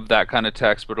bit of that kind of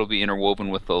text, but it'll be interwoven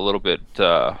with a little bit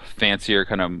fancier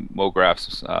kind of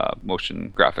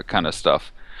motion graphic kind of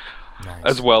stuff.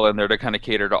 as well in there to kind of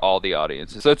cater to all the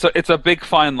audiences. So it's a big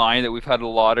fine line that we've had a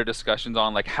lot of discussions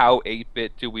on, like how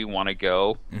 8-bit do we want to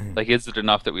go? Like, is it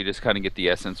enough that we just kind of get the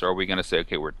essence, or are we going to say,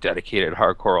 okay, we're dedicated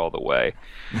hardcore all the way?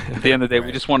 At the end of the day,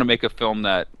 we just want to make a film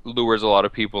that lures a lot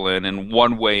of people in, and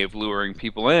one way of luring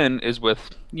people in is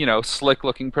with, you know, slick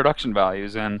looking production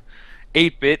values, and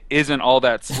 8-bit isn't all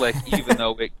that slick, even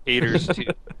though it caters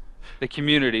to the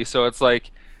community. So it's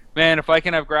like, man, if I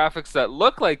can have graphics that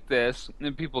look like this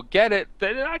and people get it,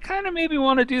 then I kind of maybe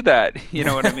want to do that. You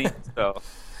know what I mean? So,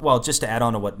 well, just to add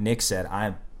on to what Nick said,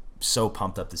 I'm so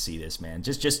pumped up to see this, man.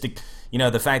 Just to, you know,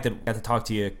 the fact that I got to talk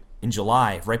to you in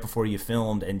July, right before you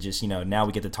filmed, and just, you know, now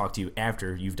we get to talk to you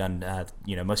after you've done,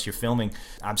 you know, most of your filming.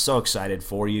 I'm so excited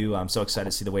for you. I'm so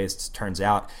excited to see the way it turns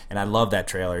out, and I love that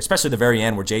trailer, especially the very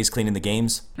end where Jay's cleaning the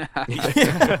games.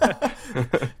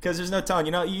 Because there's no telling,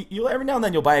 you know, you every now and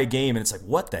then you'll buy a game and it's like,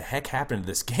 what the heck happened to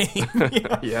this game? You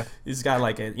know? Yeah. He's got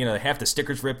like you know, half the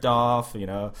stickers ripped off, you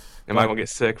know. Am I gonna get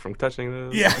sick from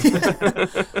touching this? Yeah.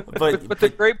 but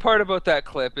the great part about that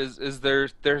clip is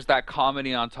there's that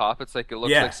comedy on top. It's like, it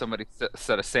looks like somebody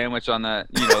set a sandwich on that,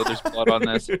 you know, there's blood on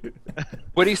this.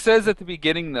 What he says at the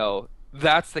beginning, though,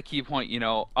 that's the key point, you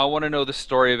know, I want to know the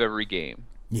story of every game.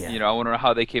 Yeah. You know, I want to know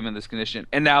how they came in this condition.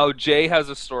 And now Jay has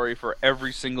a story for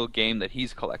every single game that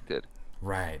he's collected.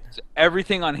 Right. So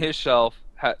everything on his shelf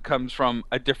comes from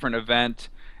a different event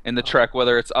in the trek,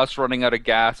 whether it's us running out of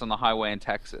gas on the highway in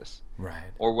Texas. Right.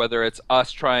 Or whether it's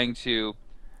us trying to,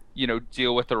 you know,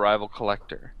 deal with the rival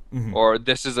collector. Or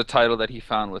this is a title that he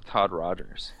found with Todd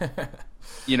Rogers.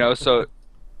 You know, so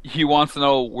he wants to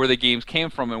know where the games came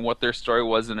from and what their story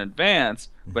was in advance,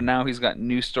 but now he's got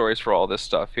new stories for all this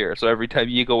stuff here. So every time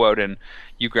you go out and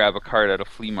you grab a card at a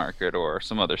flea market or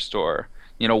some other store,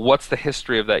 you know, what's the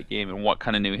history of that game and what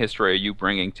kind of new history are you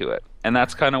bringing to it? And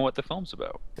that's kind of what the film's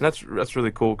about. And that's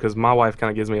really cool, because my wife kind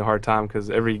of gives me a hard time,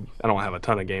 because I don't have a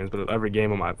ton of games, but every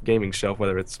game on my gaming shelf,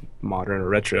 whether it's modern or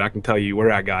retro, I can tell you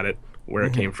where I got it, where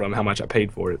it came from, how much I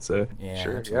paid for it. So Yeah,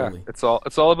 sure, absolutely. yeah.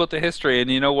 It's all about the history.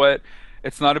 And you know what?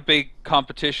 It's not a big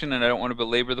competition, and I don't want to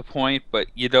belabor the point, but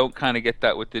you don't kind of get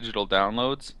that with digital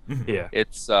downloads. yeah,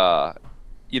 It's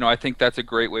you know, I think that's a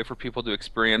great way for people to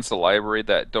experience the library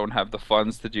that don't have the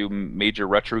funds to do major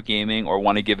retro gaming, or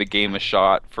want to give a game a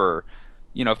shot for,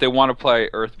 you know, if they want to play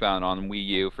Earthbound on Wii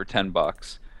U for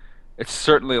 $10. It's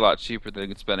certainly a lot cheaper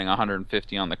than spending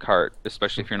 $150 on the cart,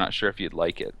 especially if you're not sure if you'd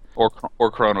like it, or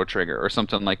Chrono Trigger or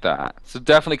something like that. So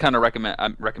definitely kind of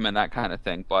recommend that kind of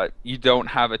thing. But you don't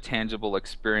have a tangible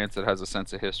experience that has a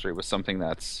sense of history with something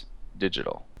that's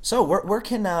digital. So where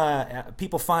can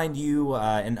people find you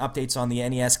and updates on the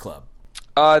NES Club?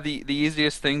 The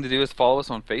easiest thing to do is follow us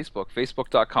on Facebook,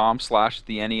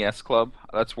 facebook.com/the NES Club.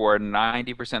 That's where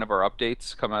 90% of our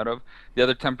updates come out of. The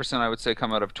other 10% I would say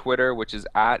come out of Twitter, which is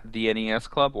at the NES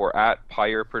Club, or at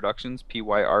Pyre Productions,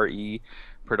 Pyre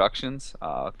Productions.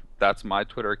 That's my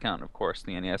Twitter account, of course,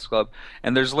 the NES Club.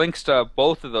 And there's links to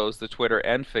both of those, the Twitter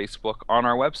and Facebook, on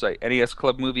our website,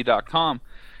 nesclubmovie.com.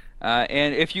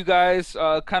 And if you guys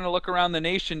kind of look around the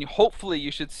nation, hopefully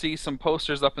you should see some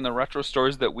posters up in the retro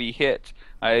stores that we hit.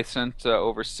 I sent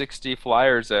over 60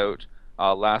 flyers out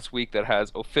last week that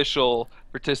has official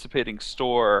participating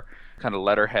store kind of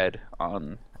letterhead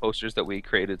on posters that we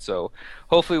created. So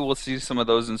hopefully we'll see some of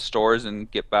those in stores and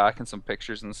get back and some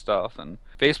pictures and stuff. And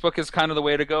Facebook is kind of the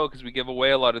way to go, because we give away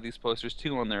a lot of these posters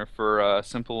too on there for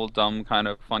simple, dumb kind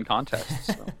of fun contests.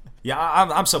 So. Yeah,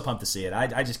 I'm so pumped to see it.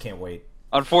 I just can't wait.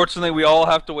 Unfortunately, we all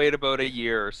have to wait about a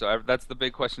year, so that's the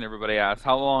big question everybody asks.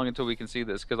 How long until we can see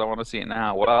this? Because I want to see it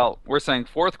now. Well, we're saying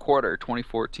fourth quarter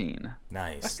 2014.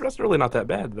 Nice. that's really not that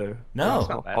bad, though.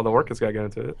 No. All the work it's got to go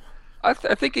into it. I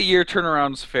think a year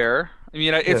turnaround is fair. I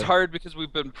mean, it's hard because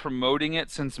we've been promoting it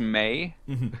since May,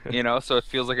 you know, so it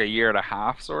feels like a year and a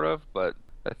half, sort of. But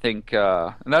I think,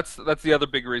 and that's the other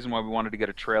big reason why we wanted to get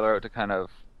a trailer out, to kind of,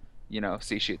 you know,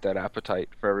 satiate that appetite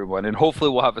for everyone. And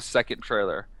hopefully we'll have a second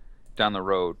trailer down the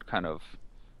road, kind of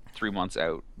 3 months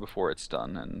out before it's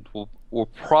done, and we'll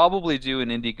probably do an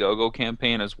Indiegogo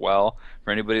campaign as well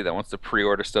for anybody that wants to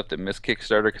pre-order stuff that missed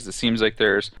Kickstarter, because it seems like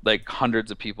there's like hundreds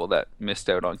of people that missed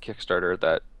out on Kickstarter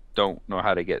that don't know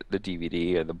how to get the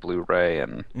DVD or the Blu-ray,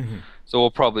 and so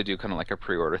we'll probably do kind of like a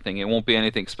pre-order thing. It won't be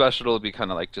anything special. It'll be kind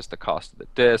of like just the cost of the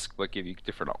disc, but give you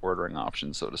different ordering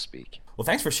options, so to speak. Well,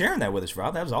 thanks for sharing that with us,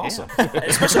 Rob. That was awesome.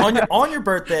 Especially on your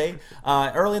birthday,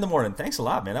 early in the morning. Thanks a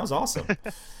lot, man. That was awesome.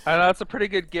 And that's a pretty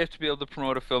good gift to be able to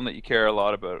promote a film that you care a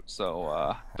lot about.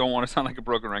 So don't want to sound like a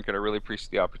broken record. I really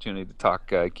appreciate the opportunity to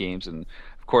talk games and,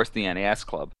 of course, the NES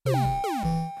Club.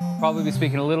 Probably be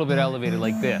speaking a little bit elevated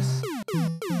like this.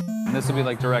 And this will be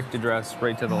like direct address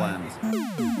right to the lens.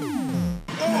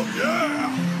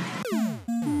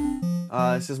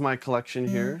 This is my collection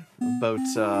here, about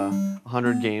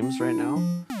 100 games right now.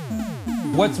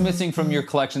 What's missing from your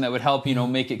collection that would help,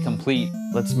 make it complete?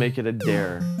 Let's make it a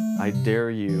dare. I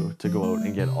dare you to go out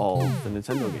and get all the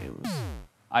Nintendo games.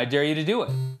 I dare you to do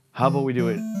it. How about we do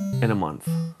it in a month?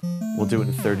 We'll do it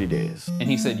in 30 days. And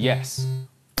he said yes.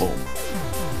 Boom.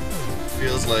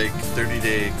 Feels like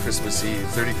 30-day Christmas Eve,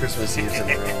 30 Christmas Eves in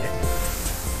a row.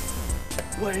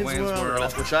 Wayne's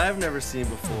World, which I have never seen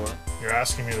before. You're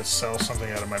asking me to sell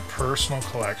something out of my personal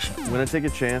collection. I'm gonna take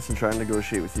a chance and try and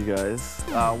negotiate with you guys.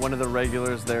 One of the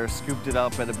regulars there scooped it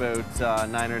up at about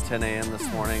 9 or 10 a.m. this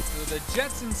morning. So the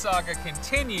Jetson saga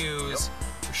continues.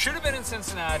 We should have been in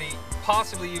Cincinnati,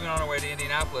 possibly even on our way to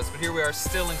Indianapolis, but here we are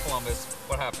still in Columbus.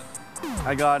 What happened?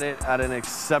 I got it at an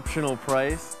exceptional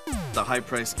price. The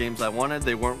high-priced games I wanted,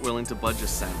 they weren't willing to budge a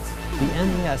cent. The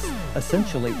NES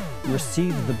essentially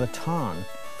received the baton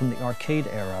from the arcade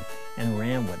era and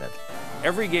ran with it.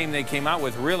 Every game they came out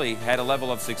with really had a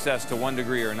level of success to one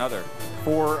degree or another.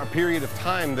 For a period of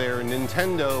time there,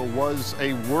 Nintendo was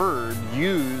a word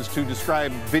used to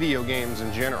describe video games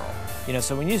in general.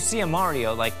 So when you see a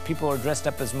Mario, like people are dressed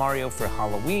up as Mario for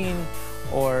Halloween,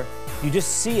 or you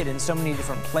just see it in so many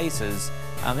different places,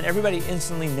 and everybody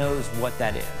instantly knows what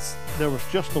that is. There was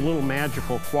just a little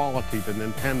magical quality to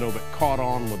Nintendo that caught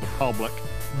on with the public.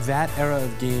 That era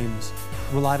of games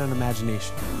relied on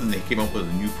imagination. When they came up with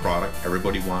a new product,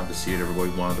 everybody wanted to see it,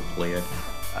 everybody wanted to play it.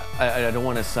 I don't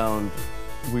want to sound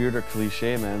weird or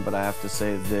cliche, man, but I have to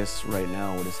say this right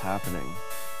now, what is happening,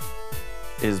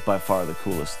 is by far the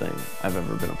coolest thing I've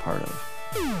ever been a part of.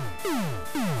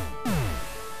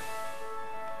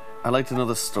 I'd like to know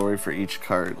the story for each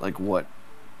cart, like what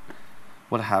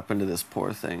happened to this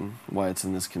poor thing, why it's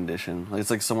in this condition. Like, it's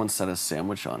like someone set a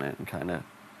sandwich on it and kind of,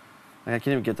 I can't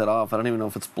even get that off. I don't even know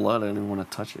if it's blood. I don't even want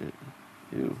to touch it.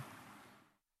 Ew.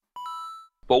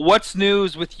 But what's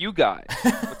news with you guys?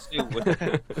 What's new with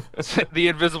the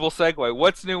invisible segue?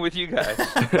 What's new with you guys?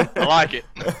 I like it.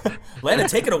 Landon,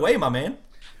 take it away, my man.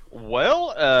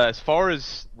 Well, as far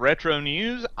as retro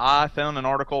news, I found an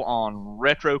article on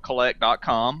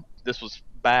RetroCollect.com. This was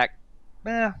back,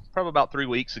 probably about 3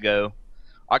 weeks ago.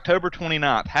 October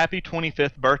 29th, happy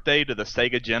 25th birthday to the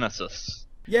Sega Genesis.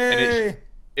 Yay! And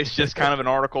it's just kind of an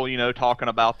article, talking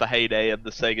about the heyday of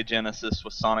the Sega Genesis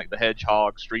with Sonic the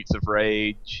Hedgehog, Streets of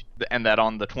Rage, and that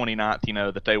on the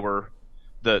 29th, that they were,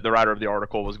 the writer of the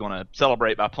article was going to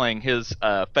celebrate by playing his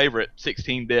favorite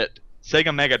 16-bit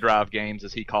Sega Mega Drive games,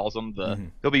 as he calls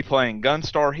them. He'll be playing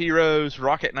Gunstar Heroes,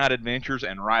 Rocket Knight Adventures,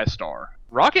 and Rystar.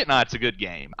 Rocket Knight's a good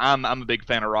game. I'm a big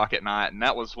fan of Rocket Knight, and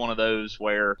that was one of those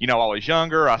where, I was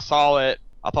younger, I saw it,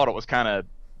 I thought it was kind of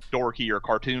dorky or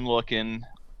cartoon looking,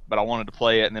 but I wanted to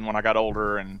play it, and then when I got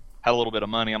older and had a little bit of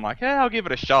money, I'm like, I'll give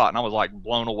it a shot, and I was like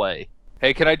blown away.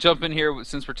 Hey, can I jump in here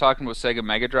since we're talking about Sega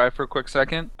Mega Drive for a quick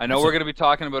second? I know we're going to be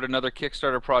talking about another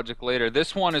Kickstarter project later.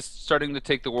 This one is starting to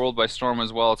take the world by storm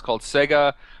as well. It's called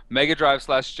Sega Mega Drive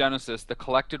 / Genesis, The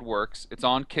Collected Works. It's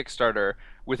on Kickstarter.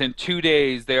 Within 2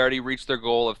 days, they already reached their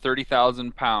goal of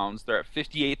 £30,000. They're at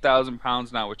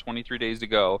 £58,000 now with 23 days to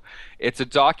go. It's a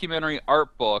documentary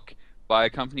art book by a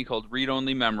company called Read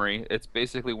Only Memory. It's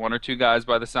basically one or two guys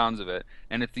by the sounds of it,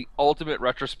 and it's the ultimate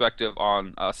retrospective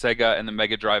on Sega and the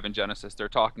Mega Drive and Genesis. They're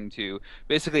talking to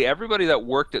basically everybody that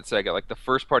worked at Sega, like the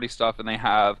first party stuff, and they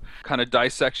have kind of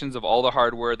dissections of all the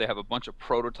hardware. They have a bunch of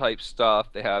prototype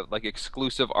stuff. They have like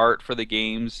exclusive art for the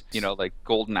games, like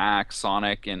Golden Axe,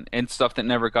 Sonic, and stuff that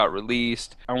never got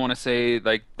released. I want to say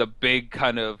like the big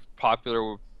kind of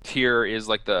popular tier is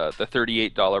like the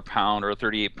 $38 pound or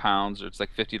 38 pounds, or it's like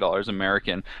 $50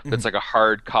 American. That's like a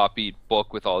hard copied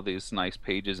book with all these nice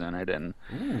pages in it, and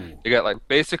you got like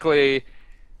basically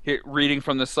reading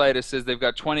from the site, it says they've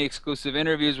got 20 exclusive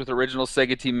interviews with original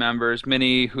Sega team members,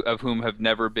 many of whom have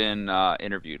never been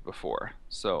interviewed before.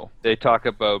 So they talk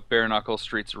about Bare Knuckles,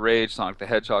 Streets of Rage, Sonic the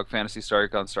Hedgehog, Phantasy Star,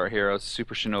 Gunstar Heroes,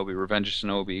 Super Shinobi, Revenge of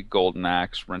Shinobi, Golden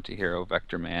Axe, Rent-A-Hero,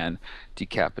 Vector Man,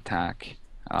 Decap Attack,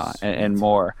 and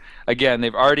more. Again,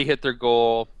 they've already hit their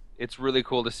goal. It's really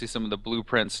cool to see some of the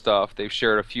blueprint stuff. They've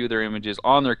shared a few of their images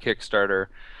on their Kickstarter.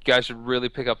 You guys should really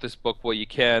pick up this book while you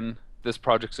can. This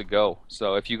project's a go.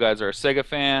 So if you guys are Sega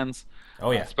fans,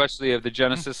 especially of the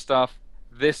Genesis stuff,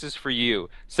 this is for you.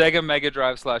 Sega Mega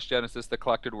Drive / Genesis, The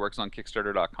Collected Works on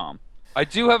Kickstarter.com. I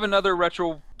do have another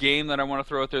retro game that I want to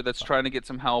throw out there that's trying to get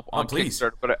some help on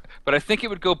Kickstarter, but I think it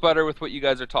would go better with what you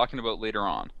guys are talking about later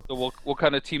on. So we'll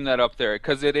kind of team that up there,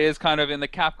 because it is kind of in the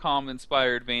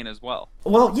Capcom-inspired vein as well.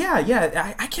 Well,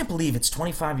 yeah. I can't believe it's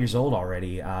 25 years old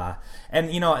already. And,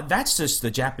 that's just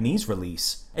the Japanese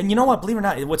release. And you know what? Believe it or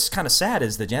not, what's kind of sad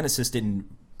is the Genesis didn't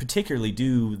particularly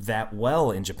do that well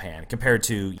in Japan compared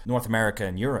to North America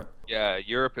and Europe. Yeah,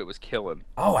 Europe it was killing.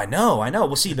 Oh, I know.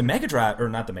 Well, see, the Mega Drive, or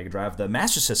not the Mega Drive, the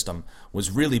Master System was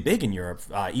really big in Europe,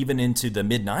 even into the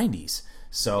mid-90s.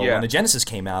 So when the Genesis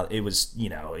came out, it was,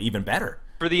 even better.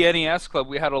 For the NES Club,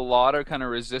 we had a lot of kind of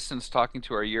resistance talking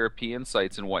to our European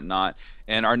sites and whatnot.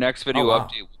 And our next video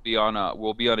update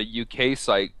will be on a UK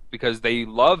site because they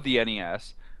love the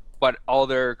NES, but all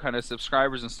their kind of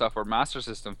subscribers and stuff are Master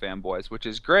System fanboys, which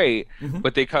is great.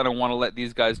 But they kind of want to let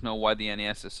these guys know why the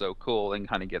NES is so cool and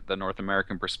kind of get the North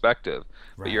American perspective.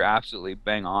 Right. But you're absolutely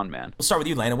bang on, man. We'll start with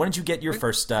you, Landon. When did you get your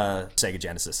first Sega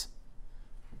Genesis?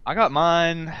 I got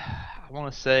mine, I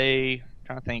want to say, I'm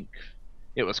trying to think,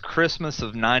 it was Christmas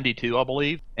of '92, I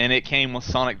believe, and it came with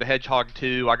Sonic the Hedgehog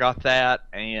 2. I got that,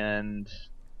 and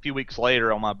a few weeks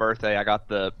later on my birthday, I got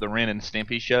the Ren and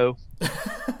Stimpy show.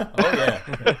 Oh,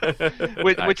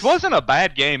 yeah. which wasn't a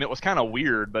bad game. It was kind of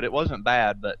weird, but it wasn't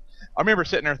bad. But I remember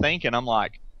sitting there thinking, I'm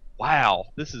like, wow,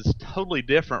 this is totally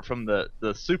different from the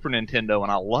Super Nintendo,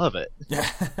 and I love it.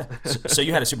 So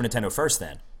you had a Super Nintendo first,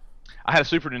 then? I had a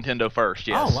Super Nintendo first,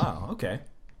 yes. Oh, wow, okay.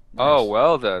 Nice. Oh,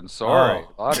 well then, sorry.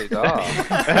 La-di-da.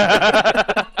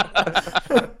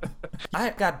 I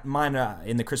got mine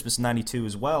in the Christmas '92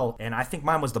 as well, and I think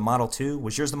mine was the Model 2.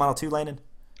 Was yours the Model 2, Landon?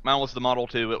 Mine was the Model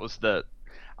 2. It was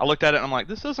I looked at it and I'm like,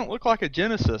 this doesn't look like a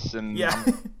Genesis, and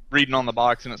I'm reading on the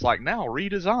box and it's like, now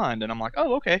redesigned, and I'm like,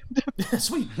 oh, okay.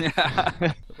 Sweet.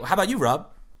 How about you, Rob?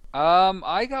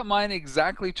 I got mine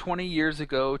exactly 20 years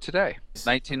ago today,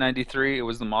 1993. It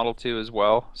was the Model 2 as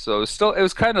well. So it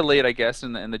was kind of late, I guess,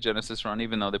 in the Genesis run,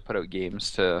 even though they put out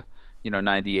games to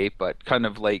 98, but kind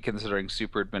of late considering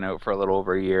Super had been out for a little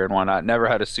over a year and whatnot. Never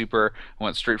had a Super.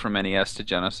 Went straight from NES to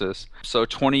Genesis. So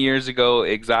 20 years ago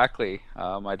exactly,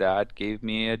 my dad gave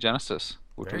me a Genesis,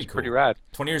 which was pretty rad.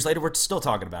 20 years later, we're still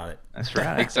talking about it. That's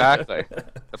right. Exactly.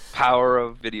 The power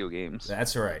of video games.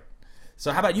 That's right.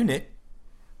 So how about you, Nick?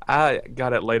 I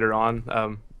got it later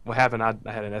on. What happened? I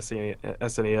had an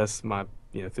SNES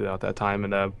throughout that time,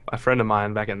 and a friend of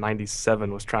mine back in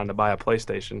 '97 was trying to buy a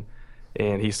PlayStation,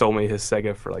 and he sold me his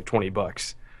Sega for like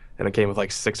 $20, and it came with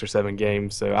like 6 or 7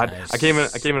 games. So I came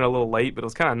in a little late, but it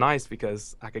was kind of nice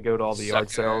because I could go to all the yard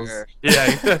sales.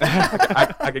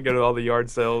 Yeah, I could go to all the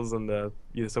yard sales and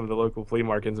some of the local flea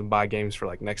markets and buy games for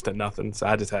like next to nothing. So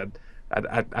I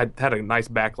had a nice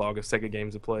backlog of Sega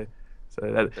games to play.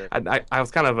 So I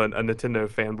was kind of a Nintendo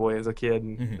fanboy as a kid,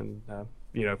 and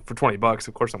for $20,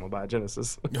 of course I'm gonna buy a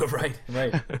Genesis. Right.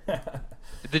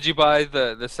 Did you buy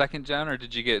the second gen, or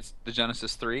did you get the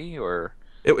Genesis 3, or?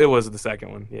 It was the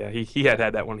second one. Yeah, he had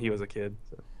that when he was a kid.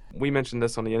 So. We mentioned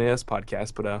this on the NES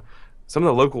podcast, but some of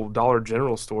the local Dollar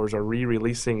General stores are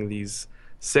re-releasing these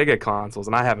Sega consoles,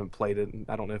 and I haven't played it. And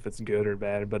I don't know if it's good or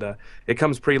bad, but it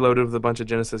comes preloaded with a bunch of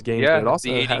Genesis games. Yeah, but it also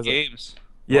the 80 has games.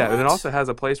 Yeah, and it also has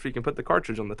a place where you can put the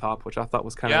cartridge on the top, which I thought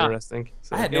was kind of interesting.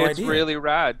 So. I had no idea. It's really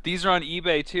rad. These are on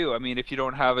eBay too. I mean, if you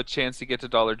don't have a chance to get to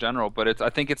Dollar General, but I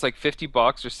think it's like $50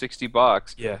 or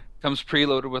 $60. Yeah. Comes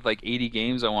preloaded with like 80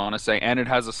 games, I want to say, and it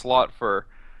has a slot for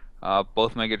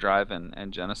both Mega Drive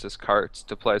and Genesis carts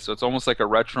to play. So it's almost like a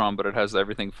Retron, but it has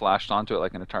everything flashed onto it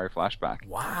like an Atari Flashback.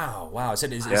 Wow. Is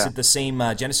it the same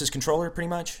Genesis controller, pretty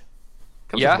much?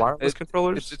 Comes with wireless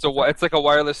controllers? It's like a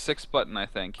wireless 6-button, I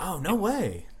think. Oh, no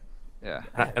way. Yeah.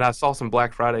 And I saw some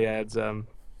Black Friday ads. I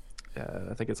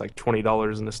think it's like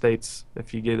 $20 in the States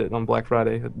if you get it on Black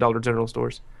Friday at Dollar General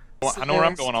stores. Well, I know where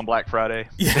I'm going on Black Friday.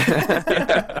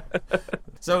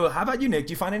 So how about you, Nick?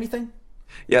 Do you find anything?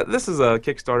 Yeah, this is a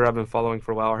Kickstarter I've been following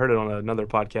for a while. I heard it on another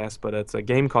podcast, but it's a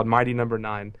game called Mighty Number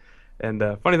 9. And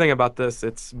funny thing about this,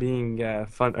 it's being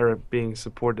being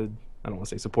supported. I don't want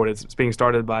to say supported. It's being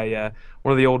started by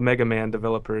one of the old Mega Man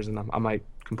developers, and I might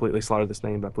completely slaughter this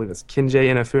name, but I believe it's Kenji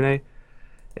Inafune.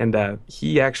 And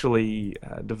he actually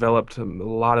developed a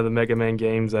lot of the Mega Man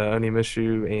games,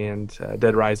 Onimusha and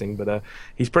Dead Rising. But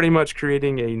he's pretty much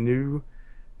creating a new.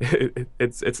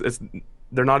 It's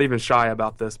they're not even shy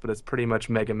about this, but it's pretty much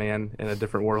Mega Man in a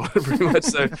different world, pretty much.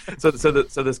 So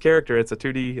this character, it's a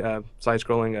 2D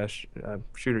side-scrolling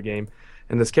shooter game.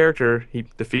 And this character, he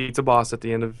defeats a boss at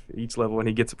the end of each level, and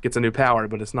he gets a new power,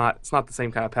 but it's not the same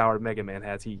kind of power Mega Man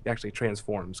has. He actually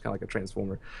transforms, kind of like a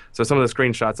transformer. So some of the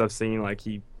screenshots I've seen, like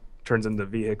he turns into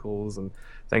vehicles and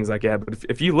things like that. But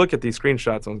if you look at these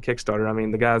screenshots on Kickstarter, I mean,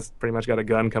 the guy's pretty much got a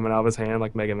gun coming out of his hand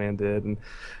like Mega Man did, and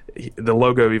the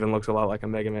logo even looks a lot like a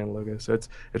Mega Man logo. So it's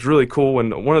really cool.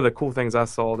 And one of the cool things I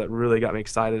saw that really got me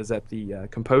excited is that the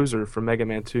composer for Mega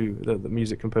Man 2, the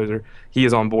music composer, he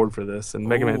is on board for this. And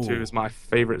Mega Man 2 is my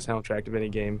favorite soundtrack of any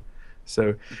game.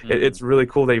 So it's really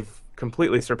cool. They've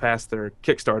completely surpassed their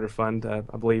Kickstarter fund. I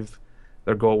believe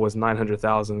their goal was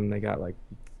 900,000, and they got like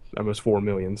almost 4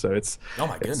 million. So it's oh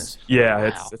my goodness. Yeah,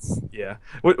 wow. it's yeah.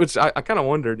 Which I kind of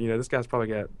wondered. This guy's probably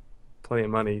got plenty of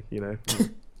money.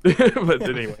 But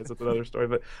anyways, that's another story.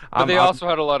 But they also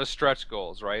had a lot of stretch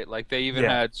goals, right? Like they even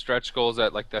had stretch goals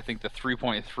at like I think the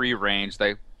 3.3 range.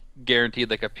 They guaranteed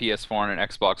like a PS4 and an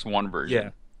Xbox One version. Yeah,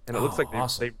 and it looks like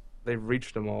they've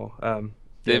reached them all.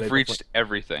 They've reached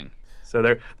everything. So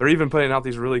they're even putting out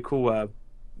these really cool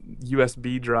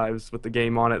USB drives with the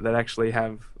game on it that actually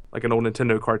have like an old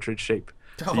Nintendo cartridge shape.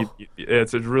 So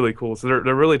it's really cool. So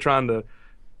they're really trying to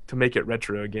make it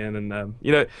retro again. And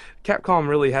Capcom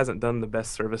really hasn't done the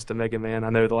best service to Mega Man. I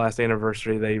know the last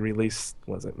anniversary they released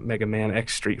Mega Man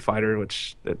X Street Fighter,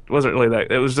 which it wasn't really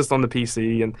that. It was just on the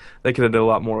PC, and they could have done a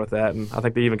lot more with that. And I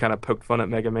think they even kind of poked fun at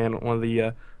Mega Man. One of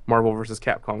the Marvel vs.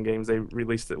 Capcom games, they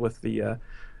released it with the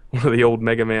one of the old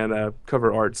Mega Man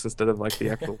cover arts instead of like the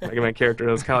actual Mega Man character.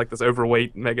 It was kind of like this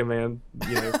overweight Mega Man,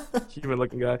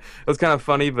 human-looking guy. It was kind of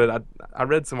funny, but I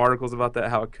read some articles about that,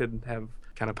 how it could have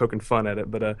kind of poking fun at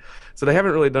it. But so they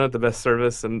haven't really done it the best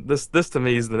service, and this to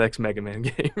me is the next Mega Man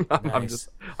game.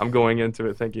 I'm going into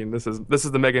it thinking this is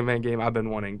the Mega Man game I've been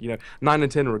wanting. 9 and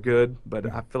 10 were good, but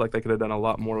I feel like they could have done a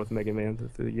lot more with Mega Man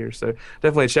through the years. So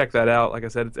definitely check that out. Like I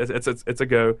said, it's a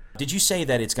go. Did you say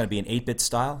that it's going to be an 8-bit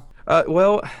style?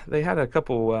 Well, they had a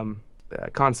couple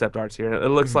concept arts here. It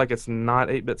looks like it's not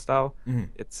 8-bit style.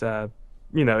 It's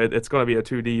it's going to be a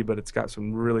 2D, but it's got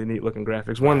some really neat looking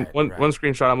graphics. One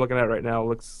screenshot I'm looking at right now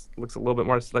looks a little bit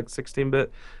more like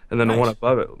 16-bit, and then the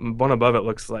one above it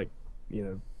looks like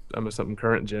almost something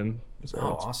current gen. So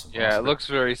awesome! Yeah, it looks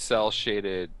very cell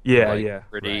shaded.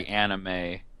 Pretty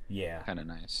anime. Yeah, kind of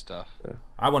nice stuff. Yeah.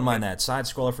 I wouldn't mind that. Side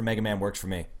scroller for Mega Man works for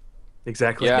me.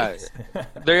 Exactly. Yeah,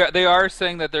 they are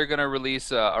saying that they're going to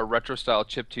release a retro style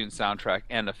chiptune soundtrack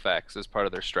and effects as part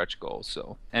of their stretch goals.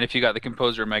 So, and if you got the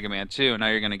composer of Mega Man 2, now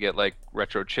you're going to get like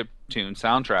retro chiptune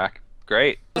soundtrack.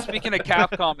 Great. Speaking of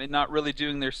Capcom and not really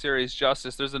doing their series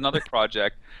justice, there's another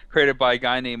project created by a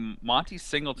guy named Monty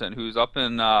Singleton, who's up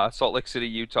in Salt Lake City,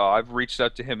 Utah. I've reached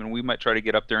out to him, and we might try to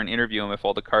get up there and interview him if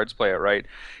all the cards play out right.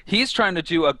 He's trying to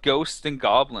do a Ghosts and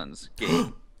Goblins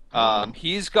game.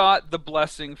 He's got the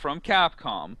blessing from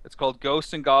Capcom. It's called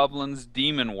Ghosts and Goblins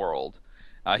Demon World.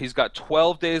 He's got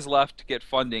 12 days left to get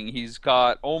funding. He's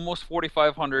got almost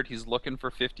 4,500. He's looking for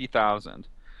 50,000.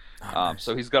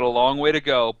 So he's got a long way to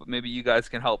go, but maybe you guys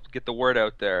can help get the word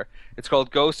out there. It's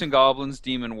called Ghosts and Goblins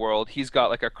Demon World. He's got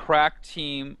like a crack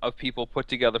team of people put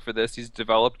together for this. He's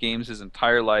developed games his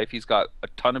entire life. He's got a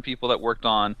ton of people that worked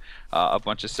on a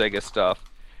bunch of Sega stuff.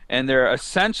 And they're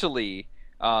essentially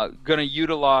going to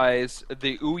utilize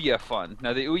the Ouya Fund.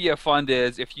 Now, the Ouya Fund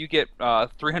is if you get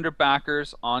 300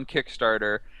 backers on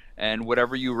Kickstarter, and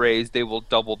whatever you raise, they will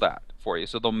double that for you.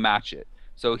 So they'll match it.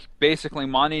 So basically,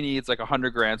 Monty needs like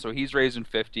 100 grand, so he's raising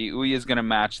 50. Ouya is going to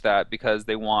match that because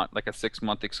they want like a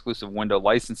 6-month exclusive window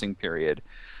licensing period.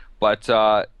 But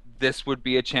this would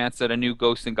be a chance at a new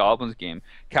Ghosts and Goblins game.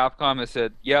 Capcom has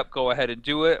said, "Yep, go ahead and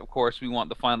do it." Of course, we want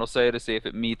the final say to see if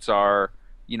it meets our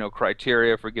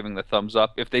criteria for giving the thumbs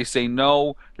up. If they say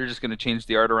no, they're just going to change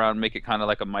the art around, make it kind of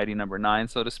like a Mighty Number 9,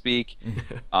 so to speak.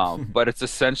 But it's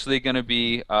essentially going to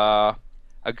be a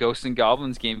Ghosts and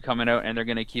Goblins game coming out, and they're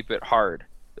going to keep it hard.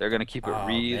 They're going to keep it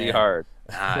really hard.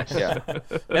 Nice. Yeah.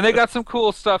 And they got some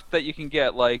cool stuff that you can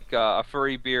get, like a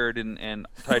furry beard and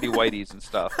tidy whities and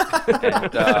stuff.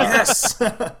 And, yes.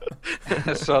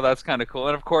 So that's kind of cool.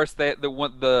 And of course,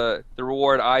 the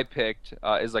reward I picked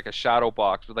is like a shadow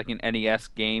box with like an NES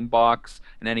game box,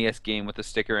 an NES game with a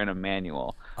sticker and a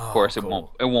manual. Of course,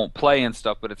 cool. it won't play and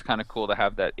stuff, but it's kind of cool to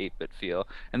have that 8-bit feel.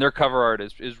 And their cover art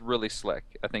is really slick.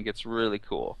 I think it's really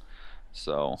cool.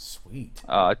 So sweet.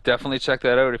 Definitely check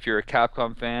that out if you're a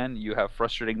Capcom fan. You have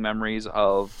frustrating memories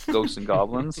of Ghosts and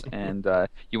Goblins, and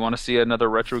you want to see another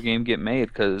retro game get made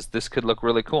because this could look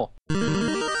really cool.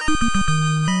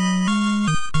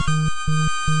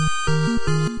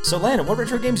 So, Landon, what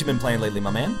retro games you been playing lately,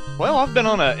 my man? Well, I've been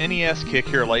on a NES kick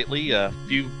here lately. If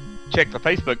you check the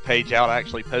Facebook page out, I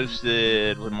actually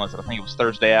posted, when was it? I think it was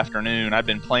Thursday afternoon. I've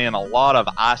been playing a lot of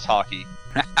ice hockey.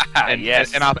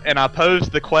 Yes. And I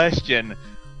posed the question,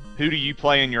 who do you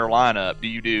play in your lineup? Do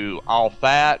you do all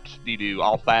fat? Do you do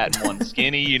all fat and one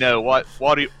skinny? What's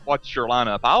your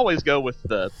lineup? I always go with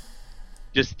the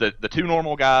two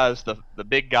normal guys, the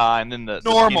big guy, and then the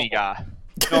skinny guy.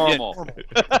 Normal.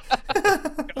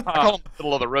 I call them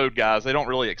middle of the road guys. They don't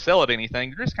really excel at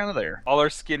anything. They're just kind of there. All our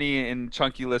skinny and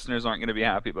chunky listeners aren't going to be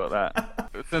happy about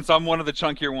that. Since I'm one of the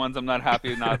chunkier ones, I'm not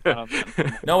happy.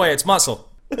 No way, it's muscle.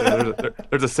 Yeah,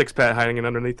 there's a 6-pack hiding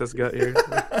underneath this gut here.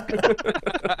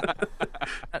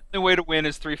 The way to win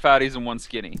is 3 fatties and 1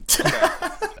 skinny. Okay.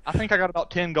 I think I got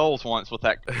about 10 goals once with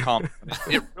that comp.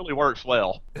 It really works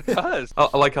well. It does.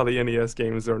 I like how the NES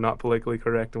games are not politically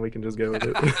correct and we can just go with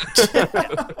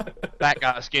it. Fat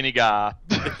guy, skinny guy.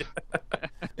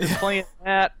 Playing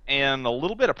that and a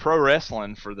little bit of pro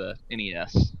wrestling for the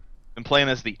NES. Been playing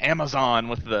as the Amazon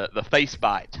with the face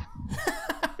bite.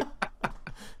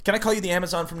 Can I call you the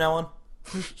Amazon from now on?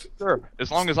 Sure. As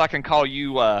long as I can call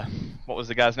you, what was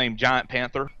the guy's name? Giant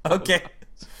Panther? Okay.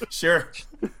 Sure.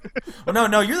 Well,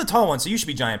 no, you're the tall one, so you should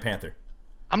be Giant Panther.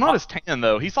 I'm not as tan,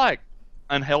 though. He's, like,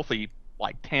 unhealthy,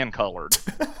 like, tan-colored.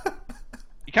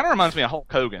 He kind of reminds me of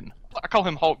Hulk Hogan. I call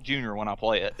him Hulk Jr. when I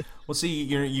play it. Well, see,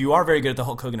 you are very good at the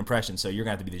Hulk Hogan impression, so you're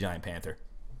going to have to be the Giant Panther.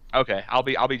 Okay, I'll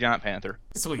be Giant Panther.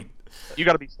 Sweet. You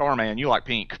got to be Starman. You like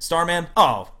pink. Starman?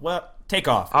 Oh, well, take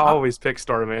off. I always pick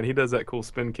Starman. He does that cool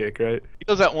spin kick, right? He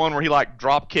does that one where he, like,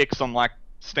 drop kicks them, like,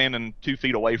 standing 2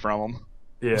 feet away from him.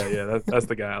 Yeah, that's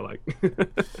the guy I like.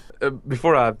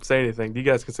 Before I say anything, do you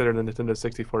guys consider the Nintendo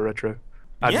 64 retro?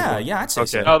 Yeah, I'd say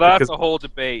so. Oh, that's a whole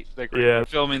debate. Like, Yeah. we're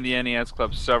filming the NES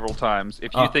Club several times.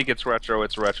 If you think it's retro,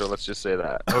 it's retro. Let's just say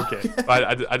that. Okay.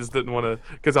 I just didn't want to,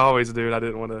 because I always do, and I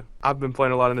didn't want to. I've been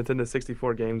playing a lot of Nintendo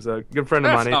 64 games. A good friend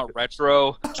of That's mine. not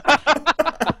retro.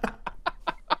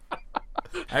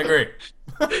 I agree.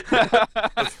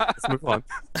 Let's move on.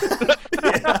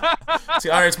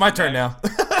 See, all right, it's my turn now.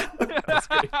 That's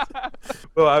great.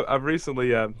 Well, I've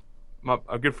recently, a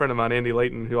good friend of mine, Andy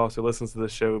Layton, who also listens to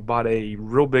this show, bought a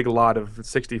real big lot of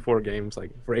 64 games.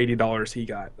 Like for $80, he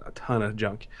got a ton of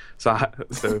junk. So,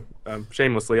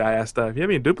 shamelessly, I asked, if you have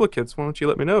any duplicates, why don't you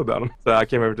let me know about them? So I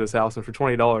came over to his house, and for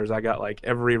 $20, I got like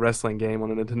every wrestling game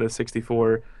on the Nintendo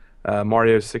 64,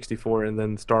 Mario 64, and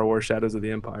then Star Wars: Shadows of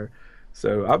the Empire.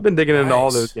 So I've been digging into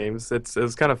all those games. It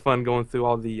was kind of fun going through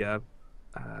all the, I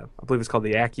believe it's called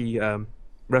the Aki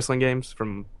wrestling games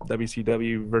from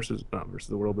WCW versus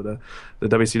the world, but the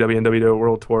WCW and WWF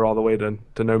World Tour all the way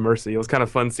to No Mercy. It was kind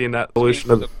of fun seeing that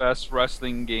evolution of the best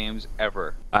wrestling games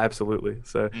ever. Absolutely.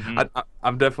 So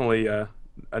I'm definitely a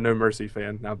No Mercy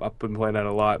fan. I've been playing that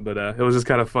a lot, but it was just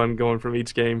kind of fun going from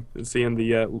each game and seeing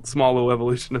the small little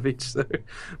evolution of each. So,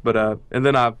 but and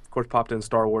then I of course popped in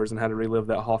Star Wars and had to relive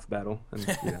that Hoth battle, and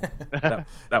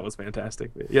that was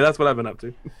fantastic. But, yeah, that's what I've been up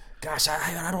to. Gosh,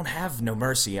 I don't have No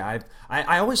Mercy. I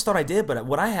always thought I did, but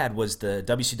what I had was the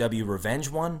WCW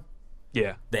Revenge one.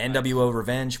 Yeah. The NWO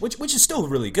Revenge, which is still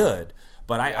really good.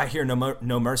 But I hear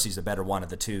No Mercy's the better one of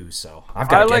the two, so I've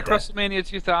got to get that. WrestleMania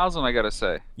 2000, I gotta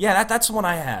say. Yeah, that's the one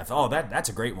I have. Oh, that's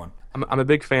a great one. I'm a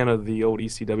big fan of the old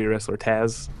ECW wrestler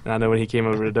Taz. And I know when he came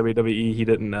over to WWE, he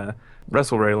didn't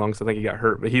wrestle very long, so I think he got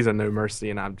hurt. But he's in No Mercy,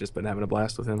 and I've just been having a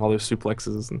blast with him. All those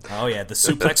suplexes. And oh yeah, the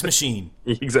suplex machine.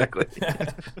 Exactly.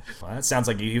 Well, that sounds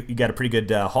like you got a pretty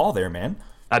good haul there, man.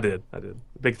 I did.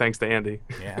 Big thanks to Andy.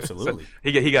 Yeah, absolutely.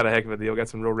 So he got a heck of a deal. Got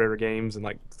some real rare games and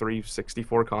like 3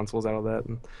 64 consoles out of that.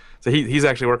 And so he's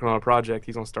actually working on a project.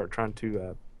 He's gonna start trying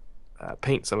to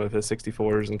paint some of his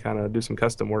 64s and kind of do some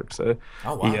custom work. So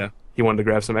he wanted to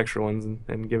grab some extra ones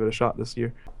and give it a shot this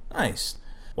year. Nice.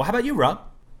 Well, how about you, Rob?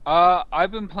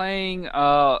 I've been playing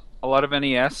a lot of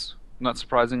NES. Not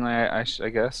surprisingly, I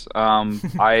guess.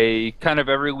 I kind of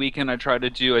every weekend I try to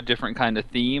do a different kind of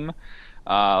theme.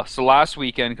 So last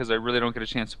weekend, because I really don't get a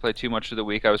chance to play too much of the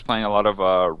week, I was playing a lot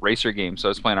of racer games. So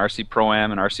I was playing RC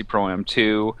Pro-Am and RC Pro-Am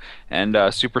 2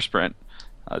 and Super Sprint,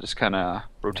 just kind of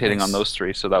rotating on those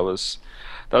three. So that was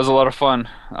a lot of fun,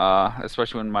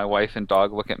 especially when my wife and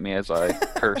dog look at me as I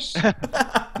curse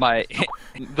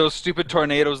those stupid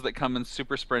tornadoes that come in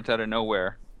Super Sprint out of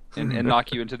nowhere and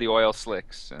knock you into the oil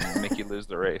slicks and make you lose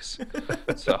the race.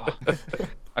 So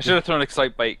I should have thrown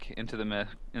Excite Bike into the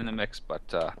mix, but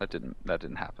that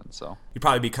didn't happen. So you'd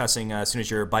probably be cussing as soon as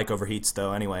your bike overheats,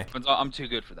 though. Anyway, I'm too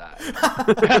good for that.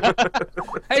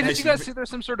 Hey, did you guys see there's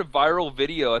some sort of viral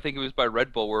video? I think it was by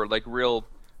Red Bull, where real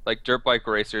dirt bike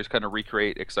racers kind of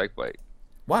recreate Excite Bike.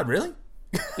 What, really?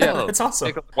 Yeah, it's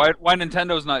awesome. Why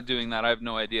Nintendo's not doing that, I have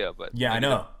no idea. But yeah, I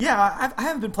know. Yeah, I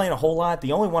haven't been playing a whole lot.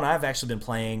 The only one I've actually been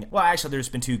playing, well, actually, there's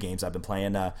been 2 games I've been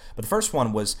playing. But the first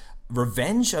one was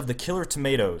Revenge of the Killer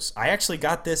Tomatoes. I actually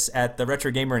got this at the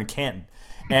Retro Gamer in Canton,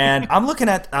 and I'm looking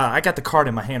at. I got the card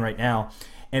in my hand right now,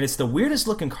 and it's the weirdest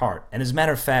looking card. And as a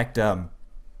matter of fact,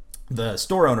 the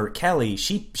store owner Kelly,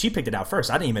 she picked it out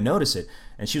first. I didn't even notice it,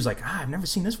 and she was like, I've never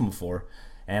seen this one before.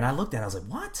 And I looked at it, I was like,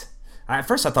 what? At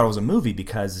first, I thought it was a movie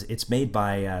because it's made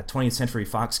by 20th Century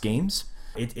Fox Games.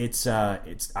 It's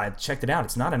I checked it out.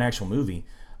 It's not an actual movie,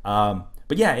 but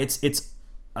yeah, it's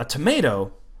a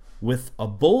tomato with a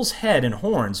bull's head and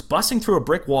horns busting through a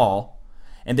brick wall,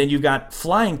 and then you've got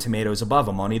flying tomatoes above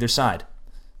them on either side.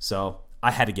 So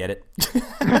I had to get it.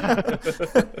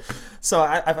 So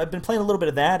I've been playing a little bit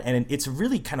of that, and it's a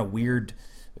really kind of weird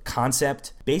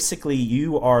concept. Basically,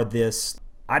 you are this,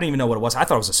 I didn't even know what it was. I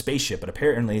thought it was a spaceship, but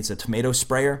apparently it's a tomato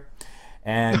sprayer.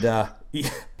 And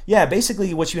yeah,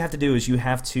 basically what you have to do is you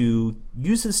have to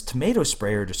use this tomato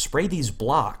sprayer to spray these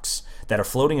blocks that are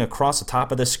floating across the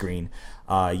top of the screen.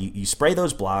 You spray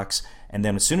those blocks, and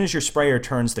then as soon as your sprayer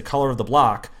turns the color of the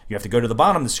block, you have to go to the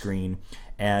bottom of the screen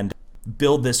and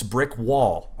build this brick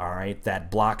wall, all right,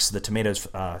 that blocks the tomatoes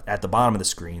at the bottom of the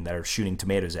screen that are shooting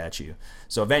tomatoes at you.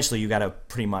 So eventually you got to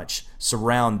pretty much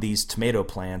surround these tomato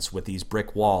plants with these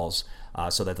brick walls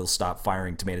so that they'll stop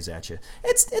firing tomatoes at you.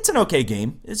 It's an okay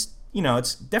game. It's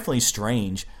definitely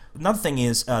strange. Another thing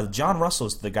is John Russell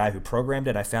is the guy who programmed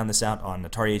it. I found this out on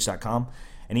AtariAge.com,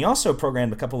 and he also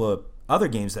programmed a couple of other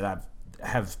games that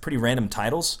have pretty random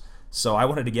titles. So I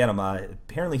wanted to get them.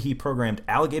 Apparently he programmed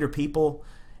Alligator People,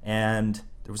 and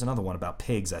there was another one about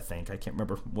pigs, I think. I can't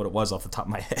remember what it was off the top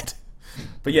of my head.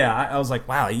 But yeah, I was like,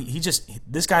 wow,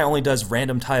 this guy only does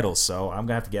random titles, so I'm going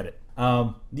to have to get it.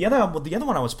 The other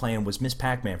one I was playing was Miss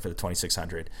Pac-Man for the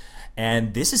 2600,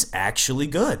 and this is actually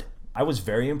good. I was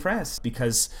very impressed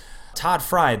because Todd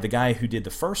Fry, the guy who did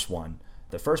the first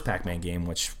Pac-Man game,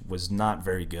 which was not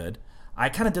very good, I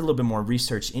kind of did a little bit more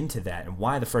research into that and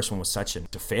why the first one was such a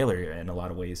failure in a lot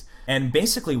of ways. And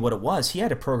basically what it was, he had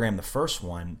to program the first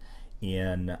one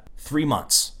in 3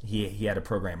 months. He had to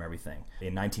program everything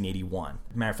in 1981.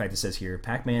 Matter of fact, it says here,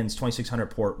 Pac-Man's 2600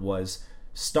 port was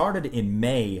started in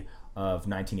May of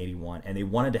 1981, and they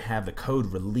wanted to have the code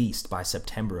released by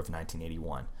September of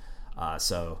 1981.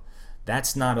 So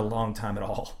that's not a long time at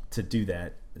all to do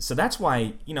that. So that's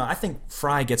why, I think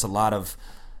Fry gets a lot of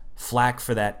flack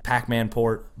for that Pac-Man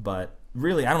port, but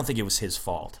really I don't think it was his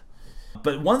fault.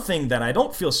 But one thing that I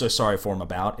don't feel so sorry for him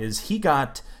about is he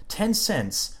got 10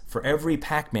 cents for every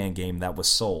Pac-Man game that was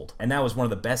sold, and that was one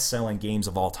of the best-selling games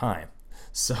of all time.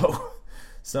 So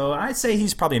I'd say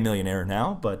he's probably a millionaire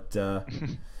now, but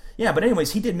yeah, but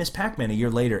anyways, he did Miss Pac-Man a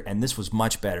year later, and this was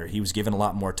much better. He was given a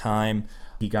lot more time.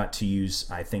 He got to use,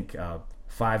 I think,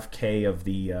 5K of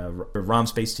the ROM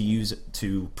space to use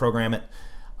to program it.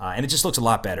 And it just looks a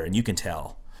lot better, and you can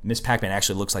tell. Miss Pac-Man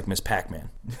actually looks like Miss Pac-Man.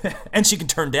 And she can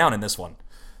turn down in this one.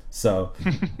 So,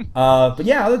 but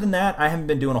yeah, other than that, I haven't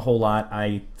been doing a whole lot.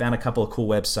 I found a couple of cool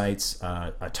websites,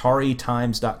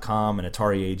 AtariTimes.com and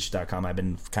AtariAge.com. I've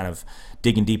been kind of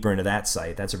digging deeper into that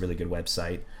site. That's a really good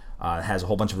website. It has a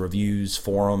whole bunch of reviews,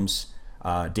 forums,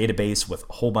 database with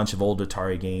a whole bunch of old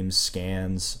Atari games,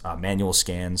 scans, manual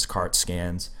scans, cart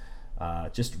scans.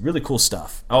 Just really cool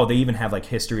stuff. Oh, they even have like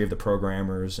history of the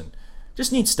programmers and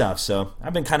just neat stuff. So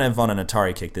I've been kind of on an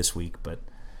Atari kick this week, but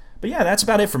yeah, that's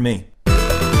about it for me.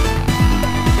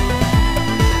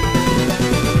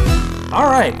 All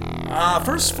right,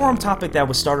 first forum topic that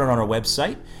was started on our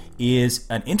website is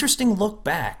an interesting look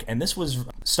back, and this was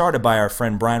started by our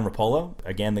friend Brian Rapolo,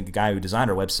 again the guy who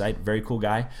designed our website, very cool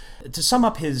guy. To sum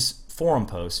up his forum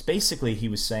post, basically he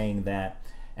was saying that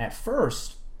at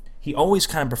first he always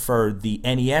kind of preferred the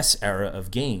NES era of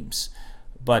games.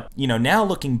 But, now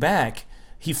looking back,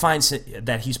 he finds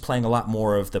that he's playing a lot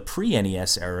more of the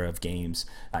pre-NES era of games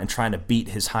and trying to beat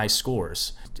his high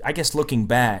scores. I guess looking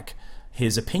back,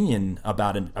 his opinion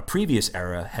about a previous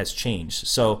era has changed.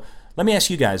 So let me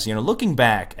ask you guys, looking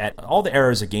back at all the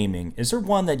eras of gaming, is there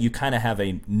one that you kind of have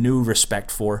a new respect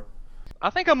for?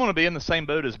 I think I'm going to be in the same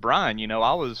boat as Brian.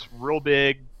 I was real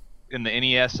big in the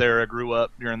NES era, grew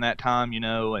up during that time,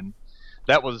 and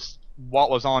that was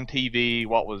what was on TV,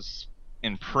 what was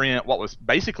in print, what was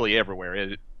basically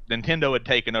everywhere. Nintendo had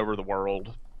taken over the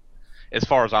world as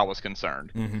far as I was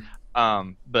concerned.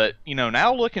 Mm-hmm. But,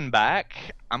 now looking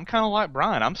back, I'm kind of like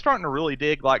Brian. I'm starting to really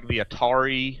dig like the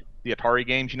Atari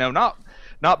games, not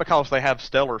because they have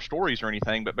stellar stories or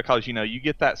anything, but because, you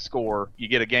get that score, you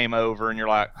get a game over, and you're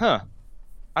like,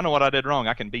 I know what I did wrong.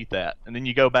 I can beat that. And then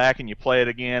you go back and you play it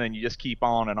again, and you just keep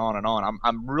on and on and on.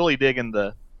 I'm really digging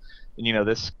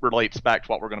this relates back to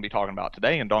what we're going to be talking about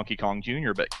today in Donkey Kong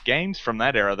Jr., but games from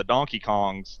that era, the Donkey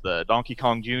Kongs, the Donkey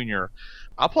Kong Jr.,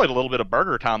 I played a little bit of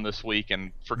Burger Time this week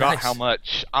and forgot how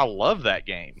much I love that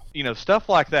game. Stuff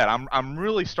like that. I'm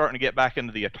really starting to get back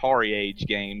into the Atari age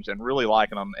games and really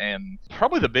liking them. And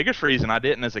probably the biggest reason I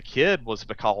didn't as a kid was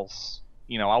because,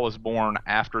 I was born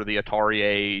after the Atari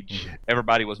age.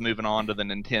 Everybody was moving on to the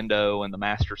Nintendo and the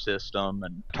Master System.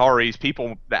 And Ataris,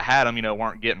 people that had them,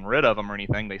 weren't getting rid of them or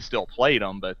anything. They still played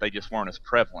them, but they just weren't as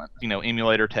prevalent.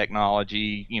 Emulator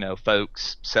technology,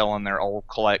 folks selling their old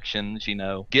collections,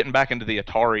 getting back into the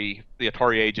Atari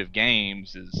age of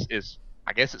games is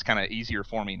I guess it's kind of easier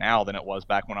for me now than it was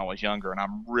back when I was younger, and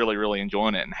I'm really, really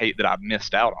enjoying it and hate that I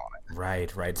missed out on it.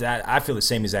 Right. I feel the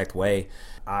same exact way.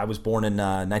 I was born in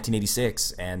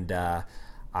 1986, and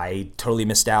I totally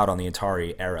missed out on the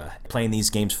Atari era. Playing these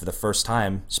games for the first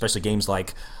time, especially games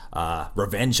like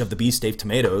Revenge of the Beast Dave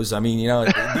Tomatoes. I mean,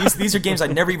 these are games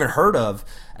I'd never even heard of,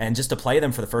 and just to play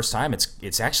them for the first time,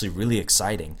 it's actually really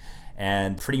exciting.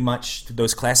 And pretty much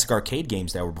those classic arcade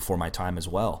games that were before my time as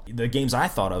well. The games I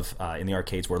thought of in the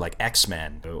arcades were like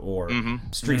X-Men or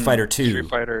Street Fighter 2. Street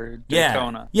Fighter,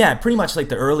 Daytona. Yeah, pretty much like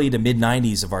the early to mid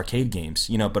 90s of arcade games.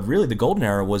 But really the golden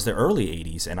era was the early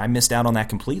 80s, and I missed out on that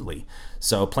completely.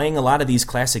 So playing a lot of these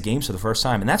classic games for the first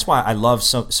time, and that's why I love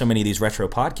so many of these retro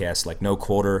podcasts like No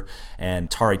Quarter and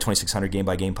Atari 2600 Game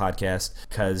by Game podcast,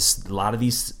 because a lot of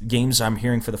these games I'm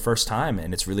hearing for the first time,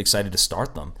 and it's really excited to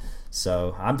start them.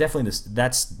 So I'm definitely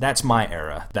that's my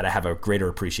era that I have a greater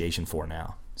appreciation for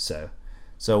now. So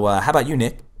how about you,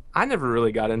 Nick? I never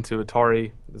really got into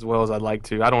Atari as well as I'd like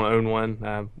to. I don't own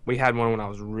one. We had one when I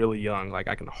was really young. Like,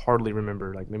 I can hardly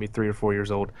remember, like maybe 3 or 4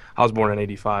 years old. I was born in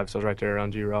 '85, so I was right there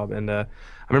around G-Rob. And I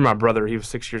remember my brother, he was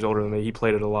 6 years older than me. He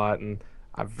played it a lot, and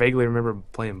I vaguely remember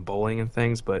playing bowling and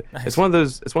things. But it's one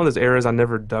of those eras I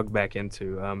never dug back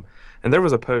into. And there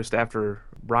was a post after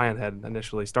Brian had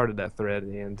initially started that thread,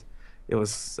 and it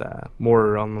was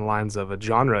more on the lines of a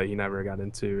genre he never got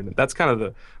into, and that's kind of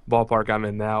the ballpark I'm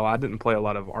in now. I didn't play a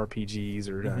lot of RPGs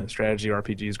or strategy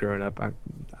RPGs growing up.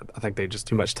 I think they just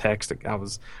too much text. I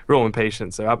was real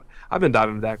impatient, so I've been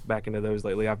diving back into those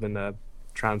lately. I've been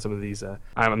trying some of these.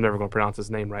 I'm never going to pronounce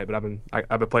his name right, but I've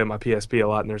been playing my PSP a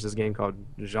lot, and there's this game called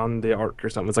Jeanne d'Arc or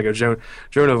something. It's like a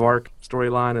Joan of Arc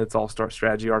storyline. It's all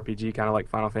strategy RPG, kind of like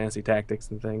Final Fantasy Tactics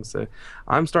and things. So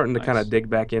I'm starting to kind of dig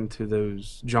back into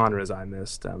those genres I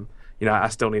missed. I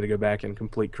still need to go back and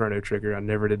complete Chrono Trigger. I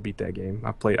never did beat that game.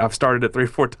 I've started it 3 or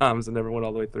 4 times and never went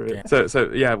all the way through it.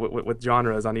 So yeah, with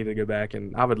genres, I need to go back,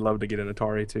 and I would love to get an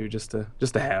Atari too, just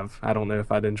to have. I don't know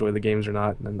if I'd enjoy the games or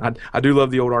not. And I do love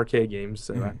the old arcade games,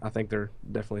 so I think there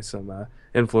definitely some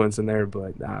influence in there.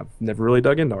 But I've never really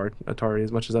dug into Atari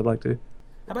as much as I'd like to.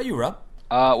 How about you, Rob?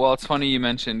 Well, it's funny you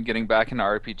mentioned getting back into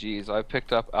RPGs. I've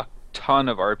picked up a ton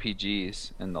of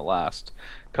RPGs in the last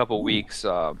couple weeks.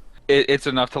 It's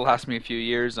enough to last me a few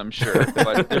years, I'm sure.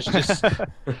 But there's just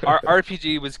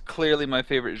RPG was clearly my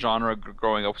favorite genre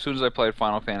growing up. As soon as I played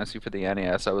Final Fantasy for the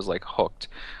NES, I was like hooked.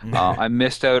 I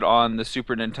missed out on the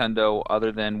Super Nintendo,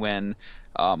 other than when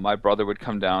my brother would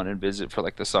come down and visit for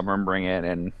like the summer and bring it,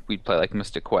 and we'd play like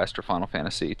Mystic Quest or Final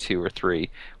Fantasy 2 or 3,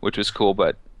 which was cool.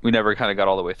 But we never kind of got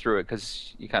all the way through it,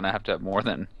 because you kind of have to have more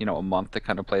than a month to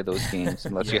kind of play those games,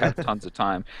 unless you have tons of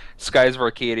time. Skies of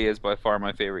Arcadia is by far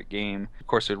my favorite game. Of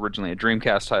course, originally a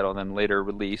Dreamcast title, then later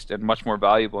released and much more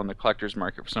valuable in the collector's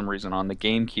market for some reason on the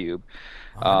GameCube.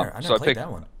 I never played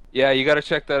that one. Yeah, you got to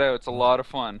check that out. It's a lot of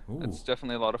fun. Ooh. It's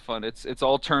definitely a lot of fun. It's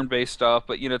all turn-based stuff,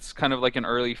 but it's kind of like an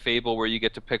early Fable where you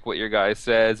get to pick what your guy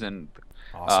says, and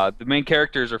awesome. The main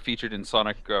characters are featured in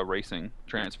Sonic Racing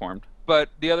Transformed. But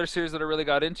the other series that I really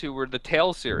got into were the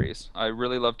Tales series. I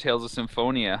really love Tales of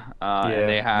Symphonia, and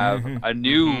they have a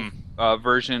new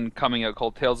version coming out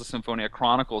called Tales of Symphonia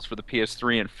Chronicles for the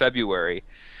PS3 in February.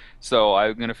 So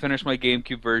I'm going to finish my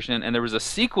GameCube version, and there was a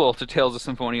sequel to Tales of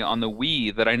Symphonia on the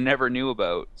Wii that I never knew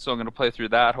about, so I'm going to play through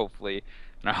that, hopefully.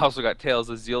 And I also got Tales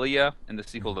of Xillia, and the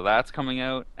sequel to that's coming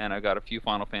out, and I got a few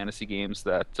Final Fantasy games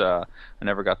that I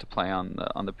never got to play on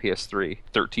the PS3.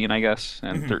 13, I guess,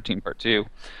 and 13 Part 2.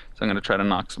 So I'm going to try to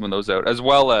knock some of those out, as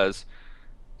well as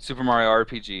Super Mario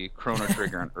RPG, Chrono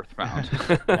Trigger, and Earthbound.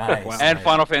 Nice. And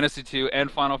Final Fantasy 2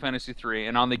 and Final Fantasy 3,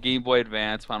 and on the Game Boy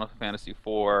Advance, Final Fantasy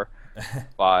 4,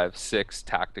 5, 6,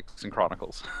 Tactics, and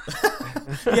Chronicles.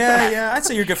 Yeah, I'd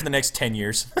say you're good for the next 10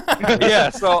 years.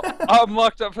 Yeah, so I'm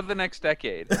locked up for the next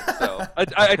decade. So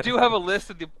I do have a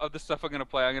list of the stuff I'm going to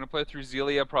play. I'm going to play through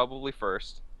Xillia probably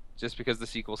first, just because the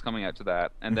sequel's coming out to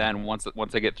that. And then once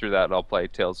I get through that, I'll play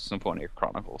Tales of Symphonia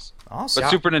Chronicles. Awesome. But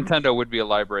Super Nintendo would be a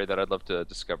library that I'd love to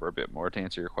discover a bit more, to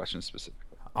answer your question specifically.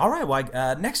 All right,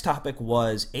 well, next topic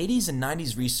was 80s and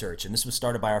 90s research, and this was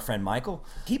started by our friend Michael.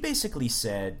 He basically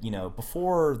said,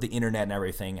 before the internet and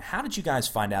everything, how did you guys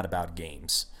find out about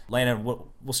games? Landon,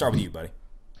 we'll start with you, buddy.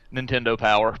 Nintendo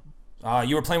Power.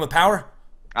 You were playing with Power?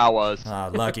 I was.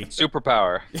 Lucky.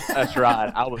 Superpower. That's right.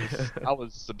 I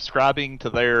was subscribing to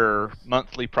their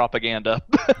monthly propaganda.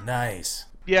 Nice.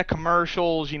 Yeah,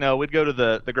 commercials. We'd go to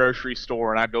the grocery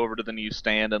store, and I'd go over to the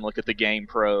newsstand and look at the Game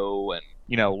Pro, and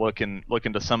look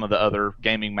into some of the other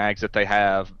gaming mags that they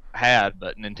had.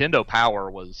 But Nintendo Power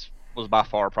was by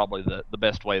far probably the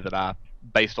best way that I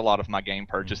based a lot of my game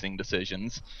purchasing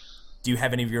decisions. Do you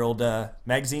have any of your old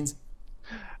magazines?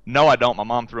 No, I don't. My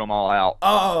mom threw them all out.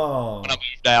 Oh. When I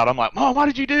moved out, I'm like, Mom, why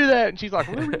did you do that? And she's like,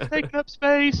 well, we were taking up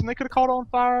space, and they could have caught on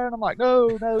fire. And I'm like, no.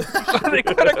 They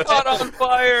could have caught on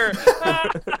fire.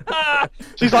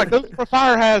 She's like, those were a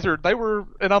fire hazard. They were,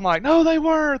 and I'm like, no, they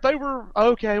weren't. They were,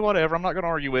 okay, whatever. I'm not going to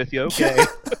argue with you. Okay.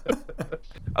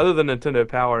 Other than Nintendo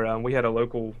Power, we had a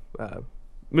local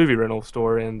movie rental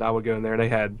store, and I would go in there.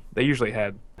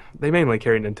 They mainly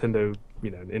carry Nintendo,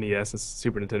 NES and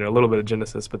Super Nintendo, a little bit of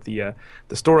Genesis, but the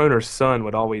store owner's son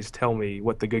would always tell me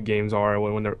what the good games are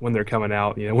when they're coming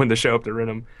out, when to show up to rent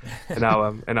them.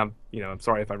 And I'm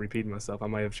sorry if I repeated myself. I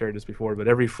might have shared this before, but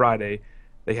every Friday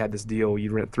they had this deal.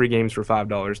 You'd rent 3 games for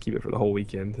 $5, keep it for the whole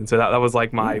weekend. And so that was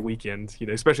like my weekend,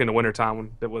 especially in the wintertime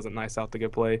when it wasn't nice out to go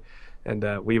play. And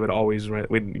we would always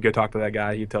we'd go talk to that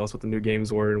guy. He'd tell us what the new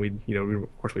games were, and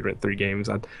of course we'd rent 3 games.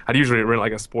 I'd usually rent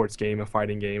like a sports game, a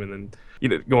fighting game, and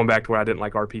then, going back to where I didn't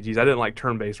like RPGs. I didn't like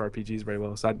turn-based RPGs very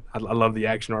well. So I love the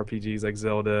action RPGs like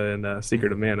Zelda and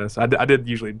Secret of Mana. So I did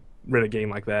usually rent a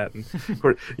game like that. And of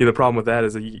course, the problem with that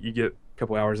is that you get a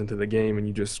couple hours into the game and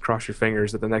you just cross your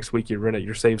fingers that the next week you rent it,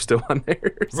 your save's still on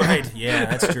there. Right, yeah,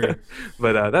 that's true.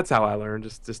 But that's how I learned,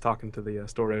 just talking to the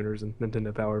store owners and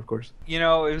Nintendo Power, of course. It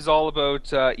was all about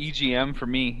EGM for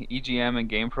me, EGM and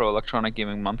GamePro, Electronic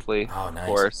Gaming Monthly, of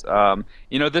course.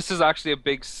 This is actually a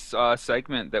big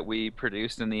segment that we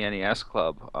produced in the NES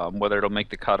Club. Whether it'll make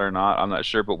the cut or not, I'm not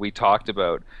sure, but we talked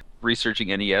about researching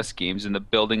NES games and the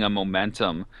building a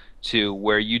momentum to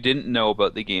where you didn't know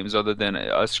about the games other than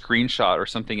a screenshot or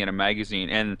something in a magazine.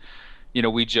 And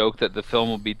we joked that the film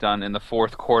will be done in the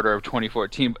 4th quarter of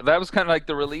 2014, but that was kind of like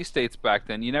the release dates back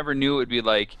then. You never knew it would be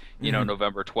like,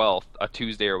 November 12th, a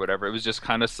Tuesday or whatever. It was just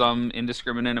kind of some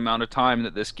indiscriminate amount of time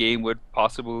that this game would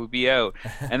possibly be out.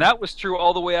 And that was true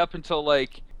all the way up until, I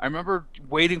remember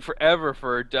waiting forever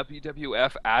for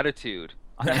WWF Attitude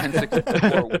on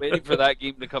N64, waiting for that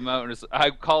game to come out. And I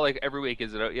call every week,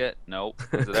 is it out yet? No.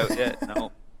 Is it out yet?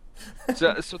 No.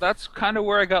 So that's kind of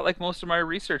where I got most of my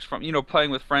research from,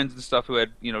 playing with friends and stuff who had,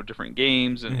 different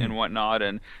games and whatnot.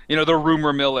 And, the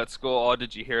rumor mill at school, oh,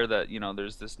 did you hear that,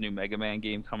 there's this new Mega Man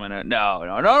game coming out?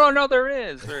 No, there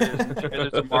is.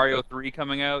 There's a Mario 3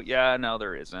 coming out. Yeah, no,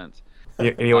 there isn't.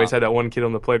 And you always had that one kid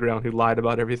on the playground who lied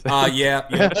about everything. Yeah.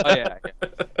 Oh, yeah.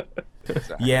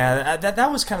 Exactly. Yeah,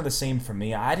 that was kind of the same for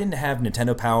me. I didn't have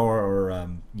Nintendo Power or,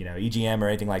 EGM or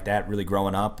anything like that really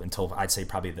growing up until I'd say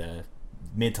probably the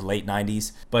mid to late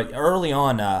 90s. But early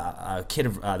on, a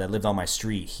kid that lived on my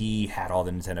street, he had all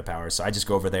the Nintendo Power. So I just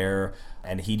go over there,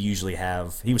 and he'd usually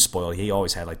he was spoiled. He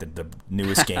always had the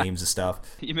newest games and stuff.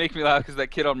 You make me laugh because that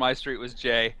kid on my street was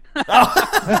Jay.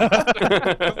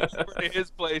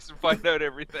 His place and find out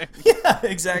everything. Yeah,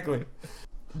 exactly.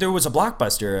 There was a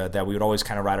Blockbuster that we would always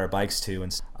kind of ride our bikes to,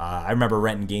 and I remember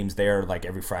renting games there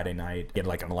every Friday night, get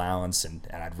an allowance, and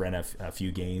I'd rent a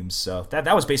few games. So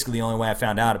that was basically the only way I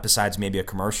found out, besides maybe a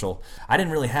commercial. I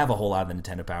didn't really have a whole lot of the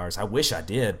Nintendo Powers. I wish I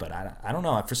did, but I don't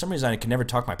know. For some reason, I could never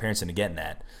talk my parents into getting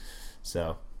that.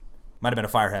 So might have been a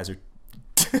fire hazard.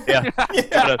 Yeah.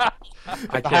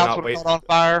 I the house cannot would wait. have caught on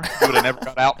fire. You would have never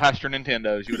got out past your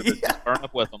Nintendos. You would have been burned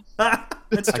up with them.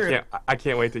 That's true. I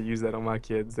can't wait to use that on my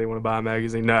kids. They want to buy a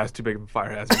magazine. No, it's too big of a fire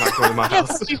hazard. Not going to my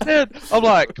That's house. what she said. I'm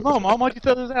like, come on, Mom, why'd you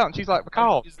throw this out? And she's like,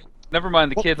 McCall. Never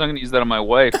mind the kids. I'm going to use that on my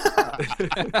wife.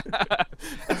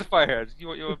 It's a fire hazard. You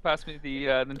want to pass me the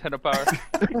Nintendo Power?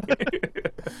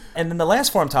 And then the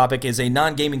last forum topic is a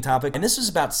non-gaming topic, and this is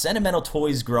about sentimental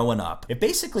toys growing up.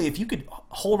 If you could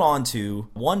hold on to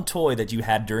one toy that you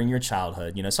had during your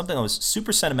childhood, something that was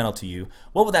super sentimental to you,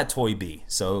 what would that toy be?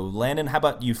 So, Landon, how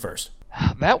about you first?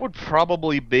 That would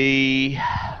probably be,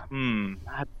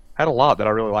 I had a lot that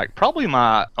I really liked. Probably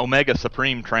my Omega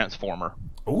Supreme Transformer.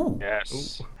 Ooh.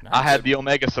 Yes. Ooh, nice. I had the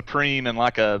Omega Supreme and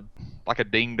like a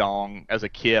ding dong as a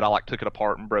kid. I took it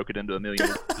apart and broke it into a million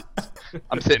pieces.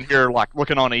 I'm sitting here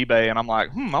looking on eBay and I'm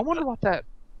like, I wonder what that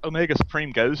Omega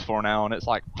Supreme goes for now, and it's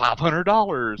like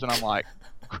 $500, and I'm like,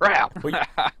 crap.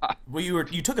 Well,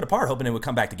 you took it apart hoping it would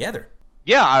come back together.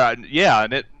 Yeah,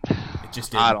 and it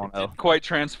just didn't. I don't know. Didn't quite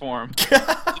transform.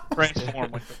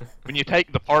 Transform. When you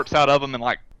take the parts out of them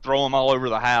and throw them all over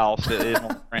the house, it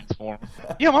won't transform.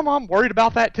 Yeah, my mom worried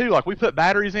about that too. We put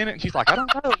batteries in it, and she's like, I don't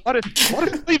know. What if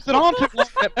it leaves it on too long?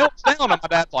 It melts down. And my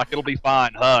dad's like, it'll be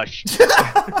fine. Hush.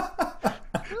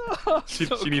 She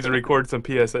needs to record some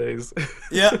PSAs.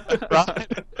 Yeah. Right?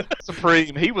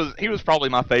 Supreme. He was probably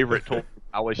my favorite toy.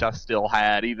 I wish I still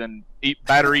had, even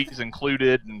batteries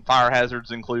included and fire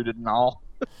hazards included and all.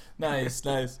 Nice.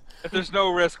 If there's no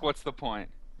risk, what's the point?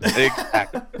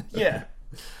 Exactly. Yeah.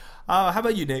 How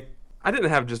about you, Nick? I didn't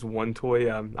have just one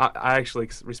toy. I actually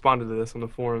responded to this on the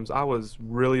forums. I was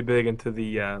really big into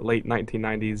the late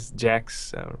 1990s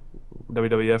Jakks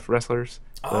WWF wrestlers,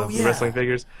 the wrestling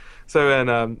figures. So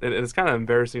and it's kind of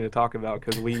embarrassing to talk about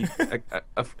because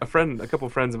a couple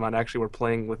of friends of mine actually were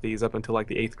playing with these up until like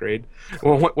the 8th grade.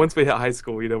 Well, once we hit high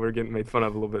school, we were getting made fun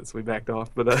of a little bit, so we backed off.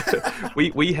 But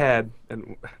we had,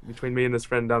 and between me and this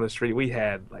friend down the street, we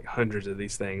had like hundreds of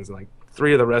these things, like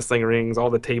 3 of the wrestling rings, all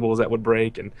the tables that would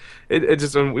break, and it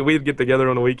just when we'd get together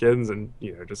on the weekends and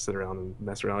just sit around and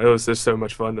mess around. It was just so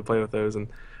much fun to play with those, and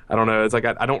I don't know, it's like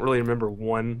I don't really remember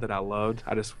one that I loved.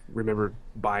 I just remember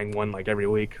buying one like every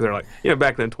week because they're like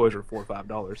back then toys were $4 or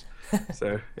 $5,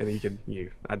 so and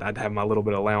I'd have my little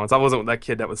bit of allowance. I wasn't that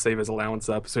kid that would save his allowance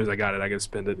up as soon as I got it. I could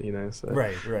spend it, So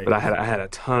right. But I had a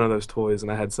ton of those toys,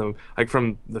 and I had some like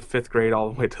from the 5th grade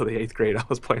all the way till the 8th grade. I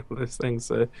was playing with those things,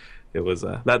 so. It was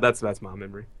that's my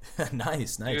memory.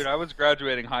 Nice. Dude, I was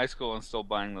graduating high school and still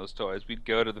buying those toys. We'd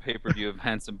go to the pay-per-view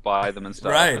events and buy them and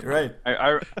stuff. Right.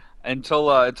 I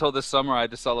until this summer, I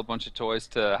had to sell a bunch of toys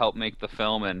to help make the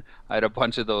film, and I had a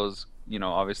bunch of those,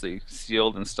 obviously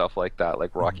sealed and stuff like that,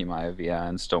 like Rocky Maivia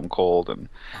and Stone Cold, and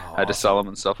I had to sell them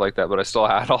and stuff like that. But I still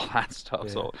had all that stuff,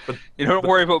 so don't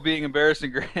worry about being embarrassed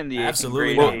in the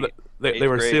absolutely. Grade. They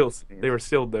were sealed. They were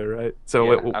sealed though, right?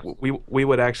 So we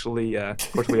would actually, of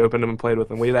course, we opened them and played with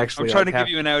them. We'd actually. I'm trying to give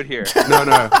you an out here. No.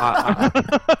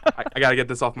 I gotta get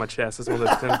this off my chest. This one of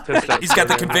those 10 steps. He's got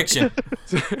the conviction.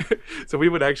 So we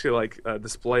would actually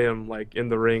display them in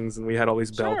the rings, and we had all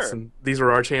these belts, and these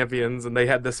were our champions, and they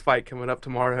had this fight coming up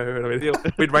tomorrow. And I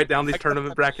mean, we'd write down these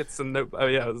tournament brackets, and it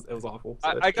was awful.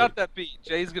 So I got that beat.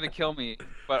 Jay's gonna kill me,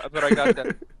 but I got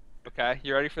that. Okay,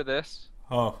 you ready for this?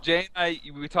 Oh. Jay and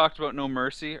we talked about No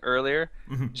Mercy earlier.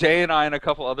 Mm-hmm. Jay and I and a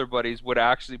couple other buddies would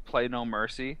actually play No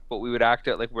Mercy, but we would act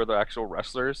it like we're the actual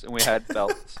wrestlers, and we had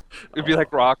belts. It'd be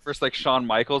like Rock versus like Shawn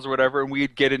Michaels or whatever, and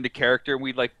we'd get into character, and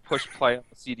we'd like push play on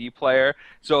the CD player,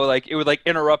 so like it would like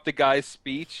interrupt the guy's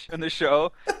speech in the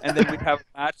show, and then we'd have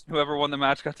a match, and whoever won the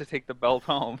match got to take the belt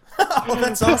home. Oh,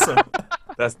 that's awesome.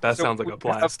 That sounds like a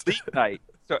blast. League night.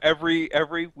 So every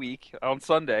week on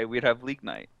Sunday we'd have league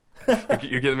night.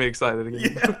 You're getting me excited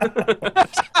again.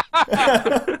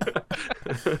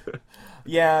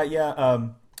 Yeah,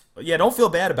 don't feel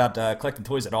bad about collecting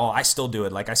toys at all. I still do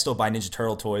it. Like, I still buy Ninja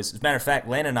Turtle toys. As a matter of fact,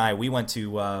 Landon and I, we went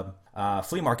to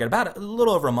flea market about a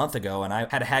little over a month ago, and I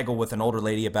had to haggle with an older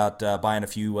lady about buying a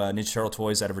few Ninja Turtle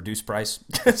toys at a reduced price.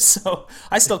 So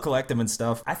I still collect them and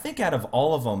stuff. I think out of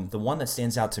all of them, the one that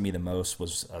stands out to me the most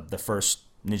was the first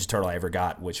Ninja Turtle I ever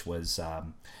got, which was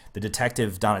the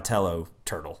Detective Donatello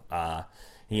turtle.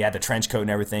 He had the trench coat and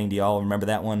everything. Do y'all remember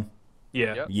that one?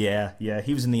 Yeah. Yep. Yeah.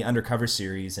 He was in the Undercover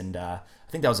series, and I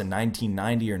think that was in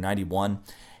 1990 or 91.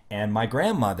 And my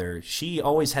grandmother, she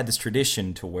always had this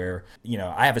tradition to where,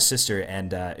 I have a sister,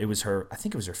 and it was her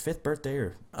 5th birthday.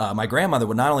 Or my grandmother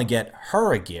would not only get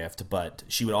her a gift, but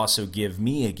she would also give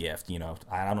me a gift.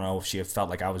 I don't know if she felt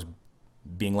like I was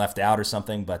being left out or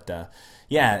something, but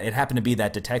it happened to be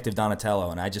that Detective Donatello,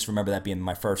 and I just remember that being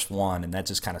my first one, and that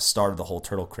just kind of started the whole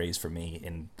turtle craze for me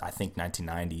in, I think,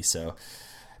 1990. So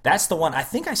that's the one. I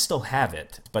think I still have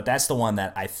it, but that's the one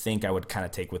that I think I would kind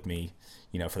of take with me,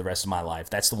 for the rest of my life.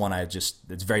 That's the one it's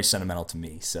very sentimental to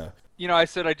me. So. I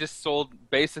said I just sold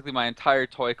basically my entire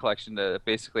toy collection to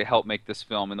basically help make this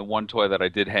film, and the one toy that I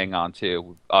did hang on to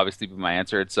would obviously be my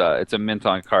answer. It's a mint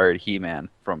on card He-Man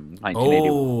from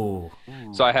 1981. Oh.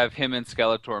 So I have him and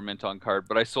Skeletor mint on card,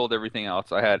 but I sold everything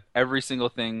else. I had every single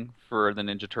thing for the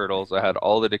Ninja Turtles. I had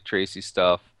all the Dick Tracy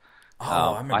stuff.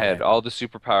 I had all the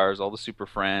superpowers, all the Super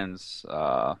Friends.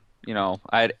 I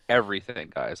had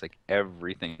everything, guys, like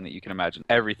everything that you can imagine.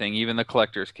 Everything, even the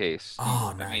collector's case.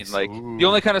 Oh, nice. I mean, the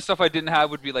only kind of stuff I didn't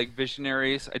have would be like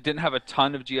Visionaries. I didn't have a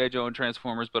ton of G.I. Joe and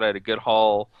Transformers, but I had a good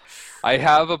haul. I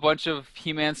have a bunch of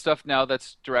He-Man stuff now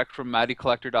that's direct from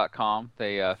MattyCollector.com.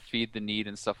 They feed the need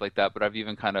and stuff like that, but I've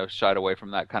even kind of shied away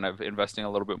from that, kind of investing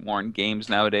a little bit more in games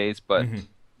nowadays, but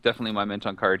definitely my mint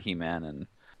on card He-Man. And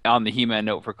on the He-Man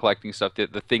note for collecting stuff,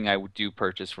 the thing I do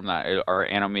purchase from that are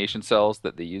animation cells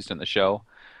that they used in the show.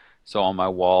 So on my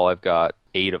wall, I've got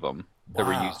 8 of them that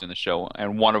were used in the show,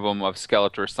 and one of them of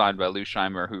Skeletor signed by Lou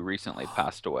Scheimer, who recently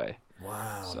passed away.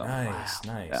 Wow, so, nice.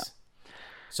 Yeah.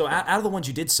 So out of the ones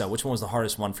you did sell, which one was the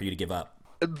hardest one for you to give up?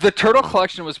 The turtle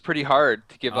collection was pretty hard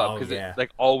to give up because yeah. it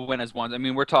all went as one. I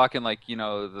mean, we're talking like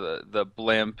the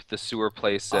blimp, the sewer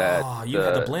playset. Oh, you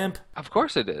had the blimp? Of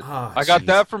course I did. Oh, I got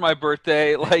that for my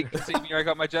birthday. Like the same year I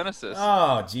got my Genesis.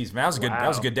 Oh, geez, man, that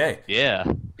was a good day.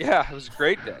 Yeah. Yeah, it was a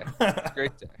great day.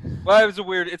 Well,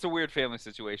 it's a weird family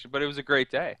situation, but it was a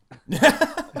great day.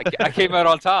 I came out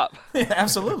on top. Yeah,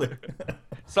 absolutely.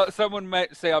 So someone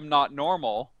might say I'm not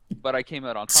normal, but I came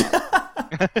out on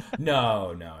top.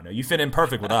 No. You fit in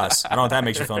perfect with us. I don't know if that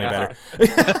makes you feel any better.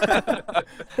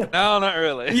 No, not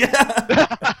really.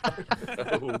 Yeah.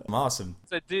 Awesome.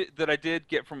 So I did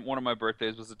get from one of my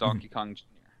birthdays was a Donkey Kong Jr.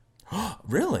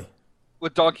 Really?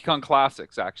 With Donkey Kong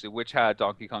Classics, actually, which had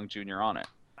Donkey Kong Jr. on it.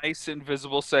 Nice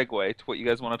invisible segue to what you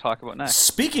guys want to talk about next.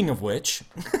 Speaking of which,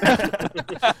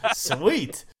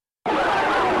 sweet.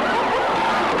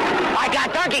 I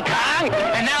got Donkey Kong,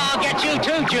 and now I'll get you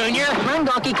too, Junior. I'm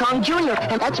Donkey Kong Jr.,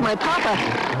 and that's my papa.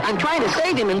 I'm trying to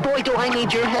save him, and boy, do I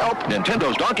need your help.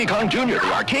 Nintendo's Donkey Kong Jr.,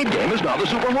 the arcade game, is now the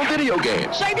Super Home Video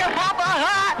game. Save your papa,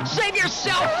 huh? Save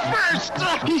yourself first!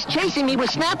 He's chasing me with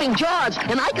snapping jaws,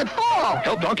 and I could fall.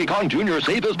 Help Donkey Kong Jr.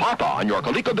 save his papa on your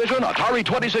ColecoVision, Atari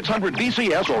 2600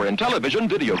 VCS, or Intellivision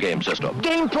video game system.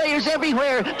 Game players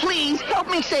everywhere, please help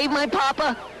me save my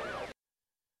papa.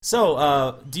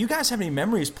 So, do you guys have any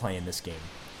memories playing this game?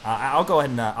 I'll go ahead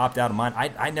and opt out of mine.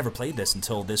 I never played this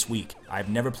until this week. I've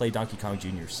never played Donkey Kong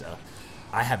Jr., so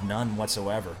I have none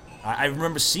whatsoever. I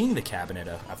remember seeing the cabinet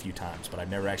a few times, but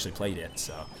I've never actually played it.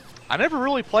 So I never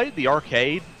really played the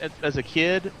arcade as a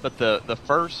kid, but the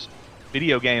first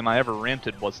video game I ever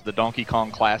rented was the Donkey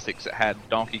Kong Classics. It had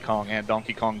Donkey Kong and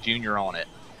Donkey Kong Jr. on it.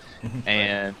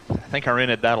 And I think I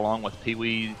rented that along with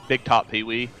Pee-wee, Big Top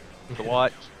Pee-wee to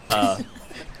watch.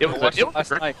 It was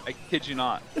last night. I kid you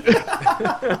not.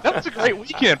 That was a great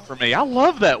weekend for me. I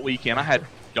love that weekend. I had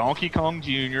Donkey Kong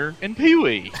Jr. and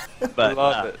Pee-wee. But,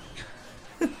 love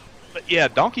it. But yeah,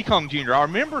 Donkey Kong Jr. I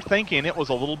remember thinking it was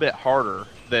a little bit harder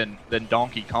than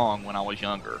Donkey Kong when I was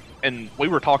younger. And we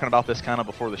were talking about this kind of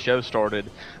before the show started.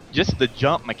 Just the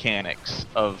jump mechanics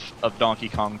of Donkey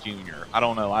Kong Jr. I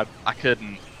don't know. I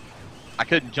couldn't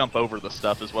jump over the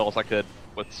stuff as well as I could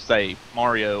with, say,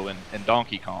 Mario and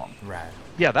Donkey Kong. Right.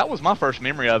 Yeah, that was my first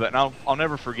memory of it, and I'll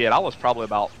never forget. I was probably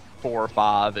about 4 or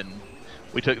 5, and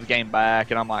we took the game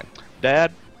back, and I'm like,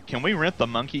 Dad, can we rent the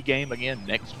monkey game again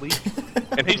next week?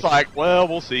 And he's like, well,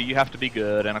 we'll see. You have to be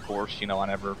good. And, of course, I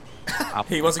never...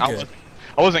 He wasn't good.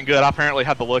 I wasn't good. I apparently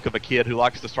had the look of a kid who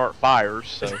likes to start fires,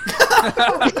 so...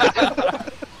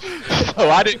 So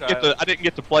I didn't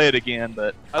get to play it again,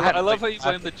 but I love how you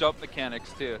blame the jump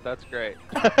mechanics too. That's great.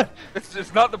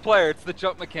 It's not the player; it's the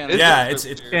jump mechanics. Yeah,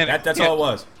 that's all it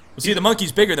was. Well, see, the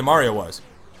monkey's bigger than Mario was.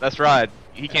 That's right.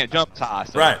 He can't jump as high.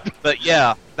 So. Right. But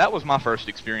yeah, that was my first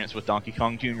experience with Donkey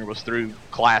Kong Jr. was through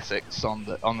classics on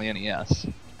the NES.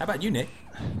 How about you, Nick?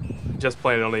 Just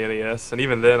playing it on the NES, and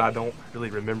even then, I don't really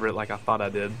remember it like I thought I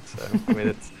did. So I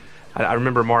mean, I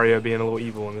remember Mario being a little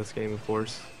evil in this game, of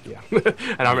course. Yeah,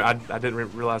 and I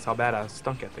didn't realize how bad I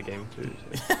stunk at the game too.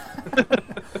 So.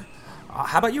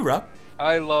 How about you, Rob?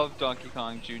 I love Donkey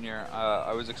Kong Jr.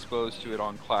 I was exposed to it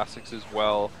on classics as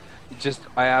well.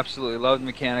 I absolutely love the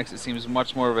mechanics. It seems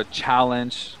much more of a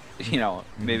challenge.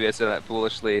 Maybe I said that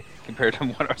foolishly compared to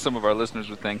what some of our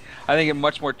listeners would think. I think it's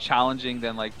much more challenging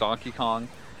than like Donkey Kong.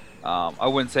 I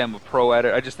wouldn't say I'm a pro at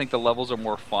it. I just think the levels are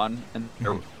more fun, and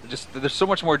there's so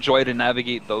much more joy to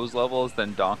navigate those levels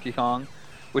than Donkey Kong,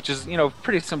 which is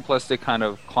pretty simplistic kind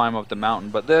of climb up the mountain.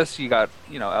 But this, you got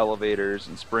elevators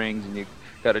and springs, and you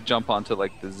got to jump onto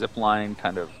like the zip line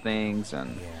kind of things,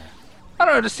 and I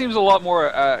don't know. It just seems a lot more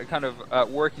kind of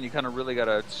at work, and you kind of really got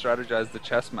to strategize the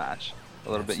chess match a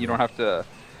little bit. You don't have to.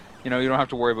 You don't have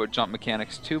to worry about jump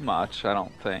mechanics too much, I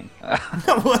don't think.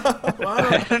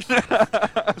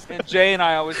 And Jay and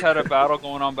I always had a battle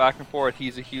going on back and forth.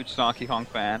 He's a huge Donkey Kong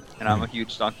fan, and I'm a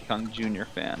huge Donkey Kong Jr.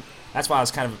 fan. That's why I was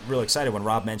kind of really excited when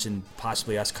Rob mentioned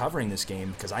possibly us covering this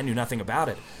game, because I knew nothing about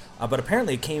it. But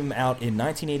apparently it came out in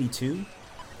 1982,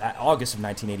 August of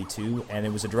 1982, and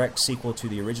it was a direct sequel to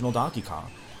the original Donkey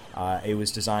Kong. It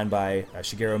was designed by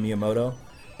Shigeru Miyamoto.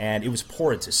 And it was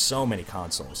ported to so many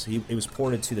consoles. It was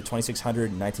ported to the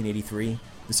 2600 in 1983,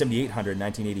 the 7800 in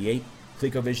 1988,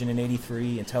 ColecoVision in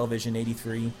 83, Intellivision in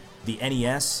 83, the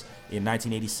NES in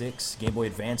 1986, Game Boy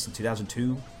Advance in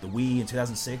 2002, the Wii in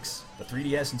 2006, the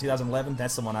 3DS in 2011.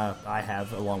 That's the one I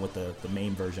have along with the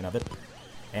main version of it.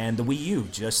 And the Wii U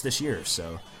just this year.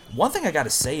 So one thing I got to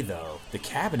say, though, the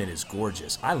cabinet is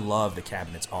gorgeous. I love the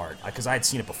cabinet's art because I had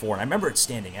seen it before, and I remember it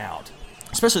standing out.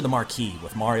 Especially the marquee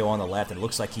with Mario on the left, and it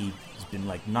looks like he's been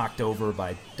like knocked over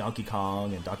by Donkey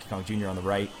Kong and Donkey Kong Jr. on the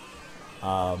right.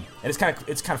 And it's kind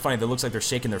of funny. That it looks like they're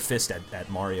shaking their fist at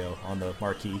Mario on the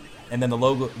marquee. And then the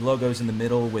logos in the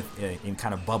middle with in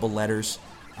kind of bubble letters.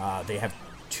 They have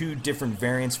 2 different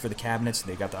variants for the cabinets.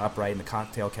 They got the upright and the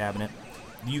cocktail cabinet.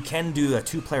 You can do a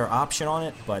 2-player option on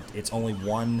it, but it's only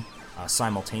one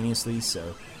simultaneously.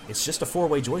 So it's just a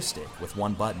 4-way joystick with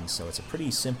 1 button. So it's a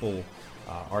pretty simple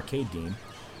arcade game.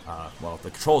 Well,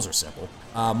 the controls are simple.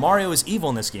 Mario is evil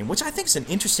in this game, which I think is an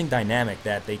interesting dynamic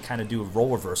that they kind of do a role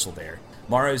reversal there.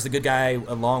 Mario is the good guy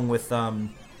along with,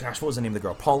 gosh, what was the name of the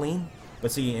girl? Pauline?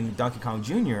 But see, in Donkey Kong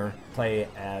Jr., play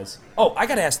as... Oh, I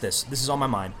gotta ask this. This is on my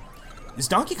mind. Is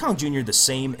Donkey Kong Jr. the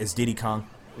same as Diddy Kong?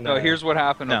 No, here's what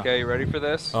happened, okay? You ready for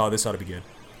this? Oh, this ought to be good.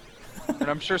 And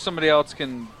I'm sure somebody else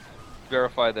can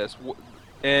verify this.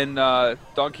 In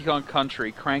Donkey Kong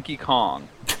Country, Cranky Kong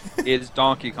is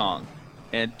Donkey Kong.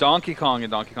 And Donkey Kong in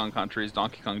Donkey Kong Country is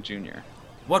Donkey Kong Jr.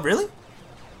 What, really?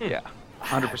 Yeah,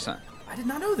 100%. I did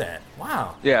not know that.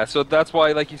 Wow. Yeah, so that's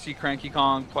why, like, you see Cranky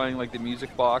Kong playing, like, the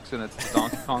music box, and it's the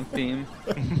Donkey Kong theme.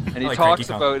 And he like talks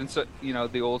Cranky Kong.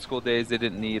 about, the old school days, they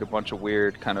didn't need a bunch of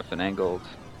weird, kind of finangled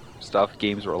stuff.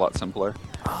 Games were a lot simpler.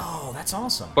 Oh, that's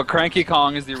awesome. But Cranky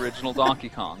Kong is the original Donkey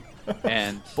Kong.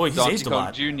 And Boy, he's Donkey aged a Kong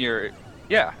lot. Jr.,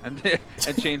 yeah, and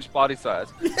changed body size.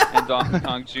 And Donkey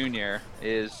Kong Jr.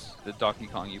 is the Donkey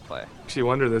Kong you play. Actually,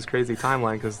 wonder this crazy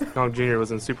timeline because Kong Jr.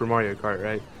 was in Super Mario Kart,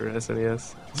 right, for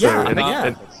SNES.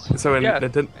 Yeah, So in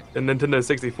Nintendo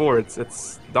 64,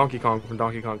 it's Donkey Kong from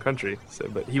Donkey Kong Country. So,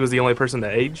 but he was the only person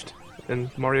that aged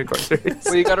in Mario Kart series.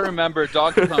 Well, you got to remember,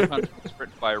 Donkey Kong Country was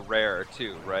written by Rare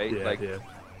too, right? Yeah.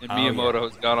 And Miyamoto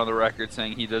has gone on the record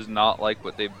saying he does not like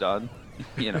what they've done,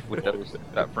 with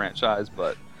that franchise.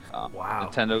 But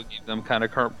Nintendo gave them kind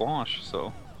of carte blanche.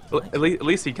 So Well, at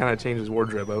least he kind of changed his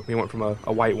wardrobe up. He went from a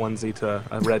white onesie to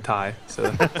a red tie. So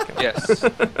yes,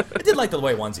 I did like the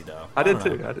white onesie though. I did don't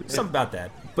too. know. I did. Something about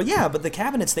that. But yeah, but the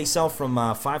cabinets they sell from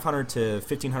 $500 to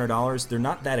 $1,500. They're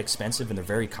not that expensive and they're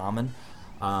very common.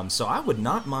 So I would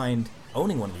not mind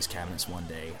owning one of these cabinets one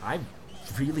day. I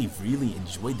really, really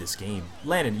enjoyed this game.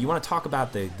 Landon, you want to talk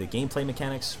about the gameplay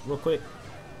mechanics real quick?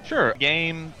 Sure.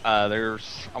 Game, I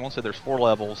won't say there's 4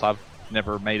 levels. I've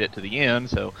never made it to the end,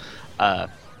 so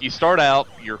you start out,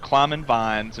 you're climbing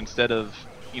vines instead of,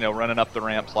 running up the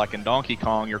ramps like in Donkey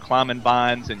Kong. You're climbing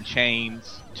vines and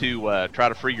chains to try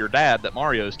to free your dad that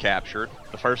Mario's captured.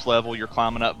 The first level, you're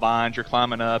climbing up vines, you're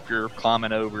climbing up, you're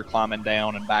climbing over, you're climbing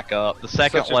down and back up. The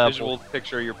second Such a level... visual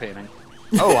picture you're painting.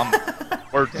 Oh, I'm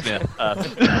wordsmith.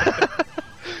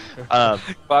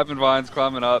 Climbing vines,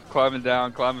 climbing up, climbing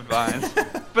down, climbing vines.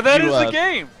 But that is the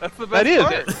game. That's the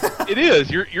best part. It is.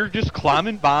 You're just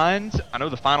climbing vines. I know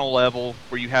the final level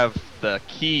where you have the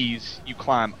keys, you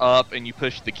climb up and you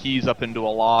push the keys up into a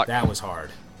lock. That was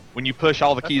hard. When you push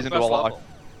all the keys the into a best lock, level.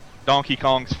 Donkey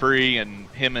Kong's free, and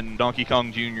him and Donkey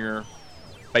Kong Jr.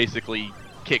 basically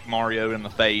kick Mario in the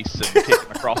face and kick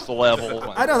him across the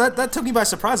level. I know, that took me by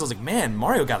surprise. I was like, man,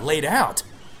 Mario got laid out.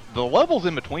 The levels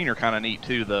in between are kind of neat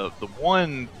too. The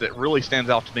one that really stands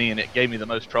out to me and it gave me the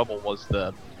most trouble was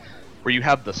where you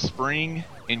have the spring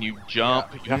and you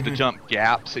jump. Yeah. You have to jump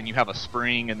gaps and you have a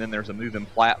spring and then there's a moving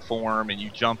platform and you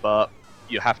jump up.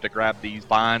 You have to grab these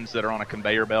vines that are on a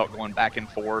conveyor belt going back and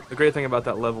forth. The great thing about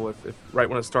that level, if right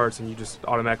when it starts and you just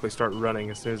automatically start running,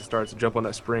 as soon as it starts, jump on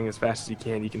that spring as fast as you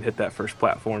can hit that first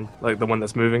platform, like the one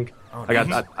that's moving. Oh,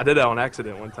 nice. I did that on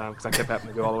accident one time because I kept having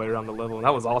to go all the way around the level, and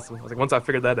that was awesome. I was like, once I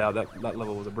figured that out, that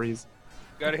level was a breeze.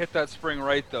 You gotta hit that spring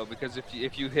right though, because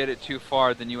if you hit it too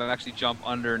far, then you actually jump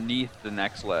underneath the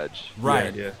next ledge.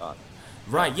 Right. Yeah.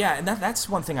 Right, yeah, and that's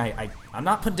one thing I'm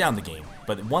not putting down the game,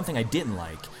 but one thing I didn't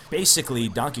like, basically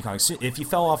Donkey Kong, if you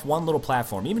fell off one little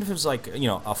platform, even if it was like,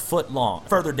 a foot long,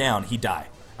 further down, he'd die.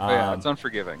 It's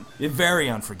unforgiving. Very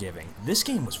unforgiving. This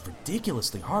game was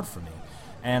ridiculously hard for me,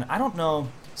 and I don't know,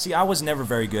 see, I was never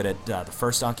very good at the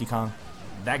first Donkey Kong.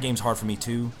 That game's hard for me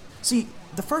too. See,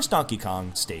 the first Donkey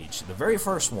Kong stage, the very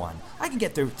first one, I can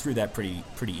get through that pretty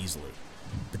easily.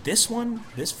 But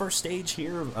this first stage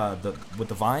here, with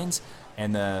the vines,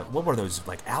 and what were those,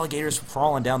 like alligators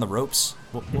crawling down the ropes?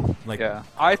 Yeah,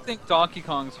 I think Donkey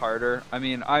Kong's harder. I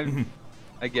mean,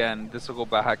 again, this will go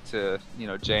back to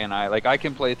Jay and I. Like, I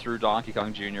can play through Donkey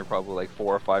Kong Jr. probably like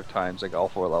 4 or 5 times, like all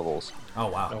 4 levels. Oh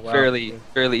wow!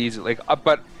 Fairly easy. Like,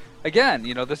 but again,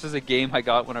 this is a game I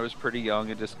got when I was pretty young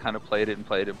and just kind of played it.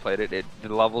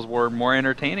 The levels were more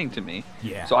entertaining to me.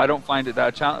 Yeah. So I don't find it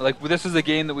that challenging. Like, this is a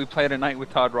game that we played at night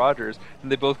with Todd Rogers,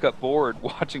 and they both got bored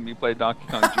watching me play Donkey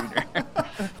Kong Jr.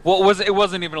 Well, it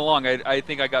wasn't even long. I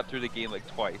think I got through the game like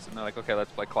twice, and they're like, okay,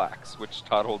 let's play Clax, which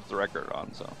Todd holds the record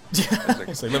on. So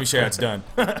it's like, let me show you how it's done.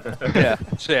 Yeah,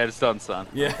 it's done, son.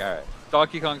 Yeah. Like, all right.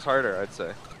 Donkey Kong's harder, I'd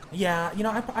say. Yeah,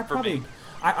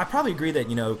 I probably agree that,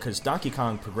 because Donkey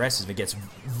Kong progresses and it gets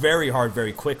very hard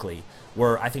very quickly,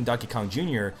 where I think Donkey Kong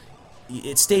Jr.,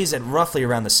 it stays at roughly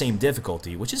around the same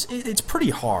difficulty, which is it's pretty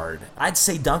hard. I'd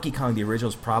say Donkey Kong the original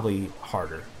is probably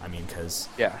harder. I mean, because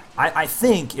I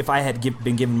think if I had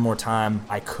been given more time,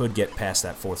 I could get past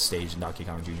that 4th stage in Donkey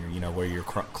Kong Jr. You know, where you're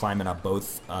climbing up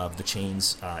both of the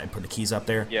chains and putting the keys up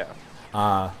there. Yeah.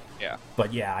 Yeah.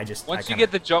 But yeah, once you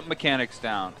get the jump mechanics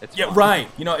down, it's fun. Right.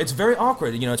 You know, it's very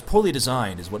awkward. You know, it's poorly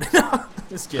designed, is what.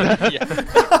 Just kidding.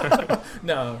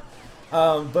 No.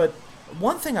 But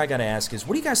one thing I gotta ask is,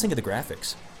 what do you guys think of the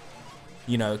graphics?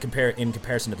 You know, in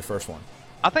comparison to the first one.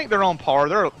 I think they're on par.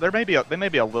 They may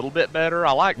be a little bit better.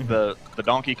 I like the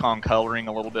Donkey Kong coloring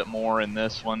a little bit more in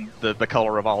this one. The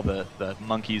color of all the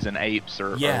monkeys and apes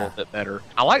are a little bit better.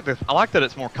 I like that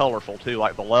it's more colorful too.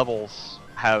 Like the levels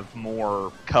have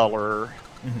more color.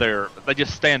 They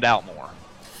just stand out more.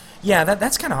 Yeah,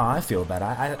 that's kind of how I feel about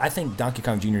it. I think Donkey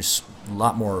Kong Jr. is a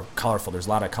lot more colorful. There's a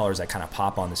lot of colors that kind of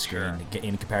pop on the screen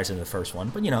in comparison to the first one.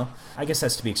 But, you know, I guess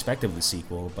that's to be expected with the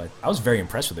sequel. But I was very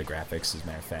impressed with the graphics, as a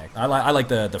matter of fact. I like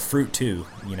the fruit, too,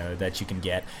 you know, that you can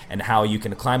get, and how you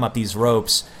can climb up these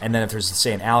ropes, and then if there's,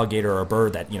 say, an alligator or a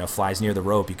bird that, you know, flies near the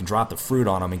rope, you can drop the fruit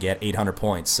on them and get 800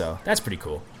 points. So that's pretty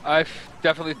cool. I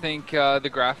definitely think the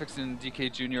graphics in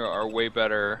DK Jr. are way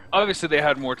better. Obviously, they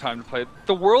had more time to play.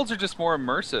 The worlds are just more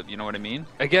immersive, you know what I mean?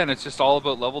 Again, it's just all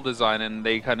about level design, and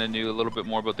they kind of knew a little bit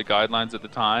more about the guidelines at the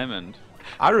time. And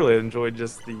I really enjoyed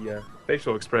just the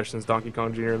facial expressions Donkey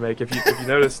Kong Jr. make. If you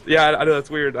noticed, I know that's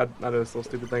weird. I noticed little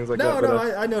stupid things like that.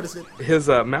 No, I noticed it. His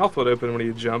mouth would open when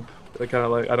he'd jump. It kind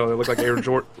of like, I don't know, it looked like Air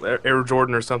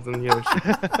Jordan or something, you know,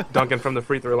 dunking from the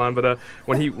free throw line. But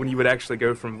when he would actually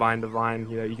go from vine to vine,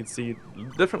 you know, you could see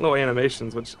different little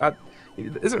animations, which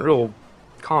isn't real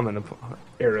common in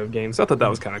era of games. So I thought that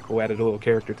was kind of cool. Added a little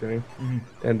character to him.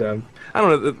 And I don't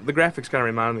know, the graphics kind of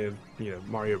remind me of, you know,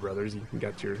 Mario Brothers. You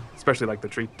got your, especially like the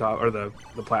treetop or the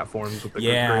platforms with the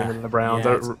green and the browns,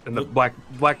 and the black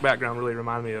background really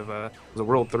reminded me of was it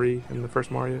World 3 in the first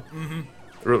Mario.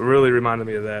 Really reminded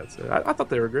me of that. So I thought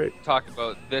they were great. Talk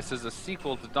about this as a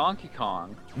sequel to Donkey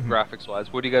Kong,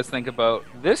 graphics-wise. What do you guys think about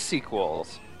this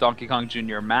sequel's Donkey Kong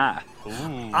Jr. Math?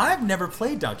 I've never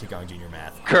played Donkey Kong Jr.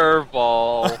 Math.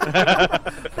 Curveball.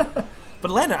 But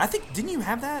Landon, didn't you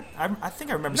have that? I think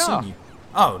I remember seeing you.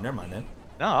 Oh, never mind then.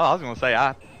 No, I was going to say,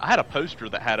 I had a poster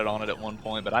that had it on it at one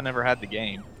point, but I never had the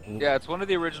game. Yeah, it's one of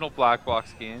the original black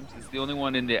box games. It's the only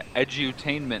one in the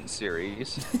Edutainment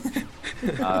series. He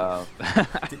could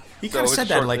have said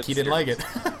that like he didn't like it.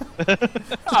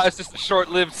 It's just a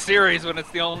short-lived series when it's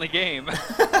the only game.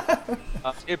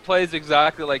 It plays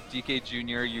exactly like DK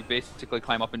Jr. You basically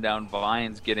climb up and down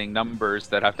vines getting numbers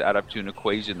that have to add up to an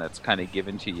equation that's kind of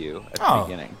given to you at the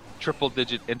beginning.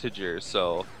 Triple-digit integers,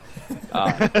 so you've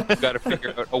got to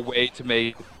figure out a way to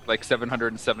make like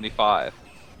 775.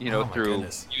 You know, through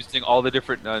using all the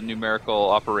different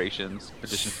numerical operations,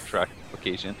 addition, subtract,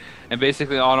 multiplication, and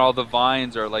basically on all the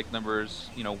vines are like numbers,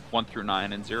 you know, 1 through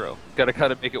 9 and 0. Got to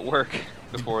kind of make it work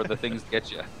before the things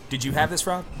get you. Did you have this,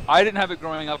 Rob? I didn't have it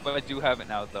growing up, but I do have it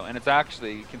now, though, and it's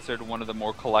actually considered one of the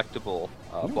more collectible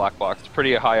black box. It's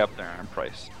pretty high up there in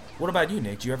price. What about you,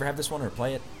 Nick? Do you ever have this one or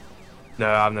play it? No,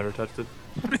 I've never touched it.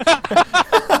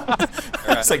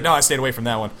 It's like, no, I stayed away from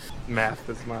that one. Math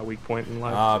is my weak point in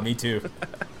life. Me too.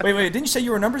 Wait, didn't you say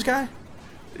you were a numbers guy?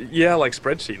 Yeah, like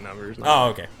spreadsheet numbers. Oh,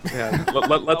 okay. Yeah, let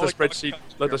the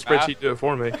spreadsheet do it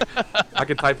for me. I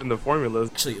can type in the formulas.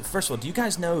 Actually, first of all, do you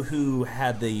guys know who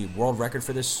had the world record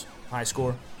for this high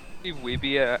score?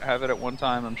 Weeby have it at one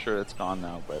time. I'm sure it's gone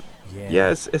now, but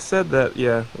yeah, it said that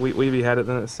Weeby had it.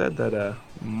 Then it said that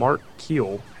Mark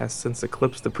Keel has since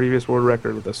eclipsed the previous world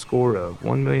record with a score of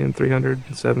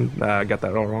 1,307,000. I got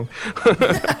that all wrong.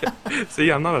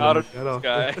 See, I'm not a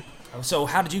guy. So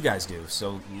how did you guys do?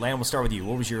 So Lan, we'll start with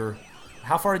you.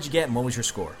 How far did you get, and what was your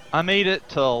score? I made it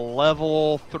to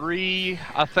level 3,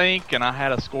 I think, and I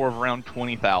had a score of around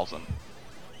 20,000.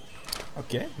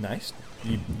 Okay, nice.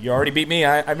 You already beat me.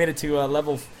 I made it to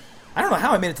level... I don't know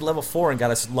how I made it to level 4 and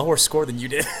got a lower score than you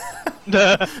did.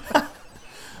 But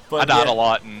I died a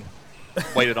lot and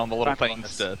waited on the little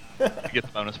things to get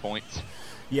the bonus points.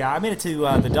 Yeah, I made it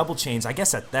to the double chains. I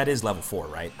guess that is level 4,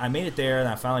 right? I made it there, and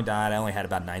I finally died. I only had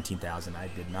about 19,000. I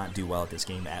did not do well at this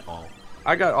game at all.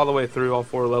 I got all the way through all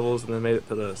 4 levels and then made it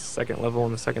to the second level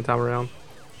on the second time around.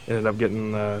 Ended up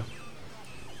getting,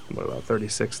 about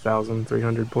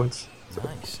 36,300 points. So.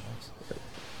 Nice.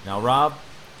 Now, Rob,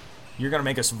 you're going to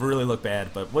make us really look bad,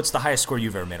 but what's the highest score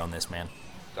you've ever made on this, man?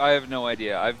 I have no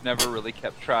idea. I've never really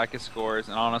kept track of scores,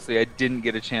 and honestly, I didn't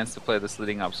get a chance to play this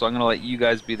leading up, so I'm going to let you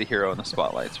guys be the hero in the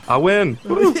spotlights. I win!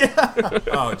 Yeah.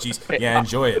 Oh, jeez. Yeah,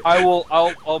 enjoy it.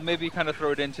 I'll maybe kind of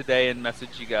throw it in today and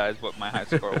message you guys what my high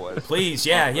score was. Please,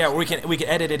 yeah, we can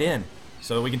edit it in.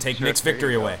 so that we can take Nick's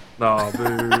victory away. No,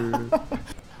 boo.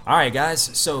 All right, guys.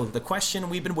 So the question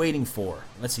we've been waiting for.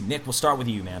 Let's see, Nick. We'll start with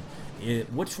you, man.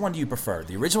 Which one do you prefer,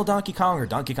 the original Donkey Kong or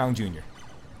Donkey Kong Jr.?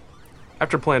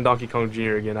 After playing Donkey Kong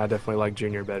Jr. again, I definitely like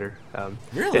Jr. better.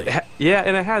 Really? Yeah,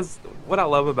 and it has what I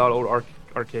love about old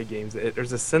arcade games.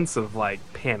 There's a sense of like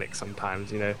panic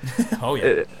sometimes, you know. Oh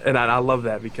yeah. And I love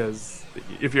that because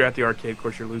if you're at the arcade, of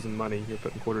course, you're losing money. You're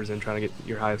putting quarters in, trying to get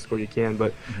your highest score you can.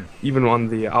 But even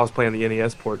on I was playing the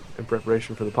NES port in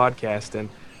preparation for the podcast, and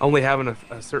only having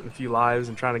a certain few lives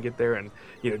and trying to get there, and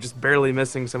just barely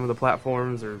missing some of the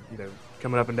platforms, or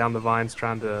coming up and down the vines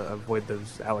trying to avoid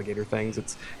those alligator things.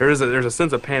 There's a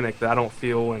sense of panic that I don't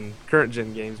feel in current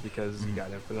gen games because you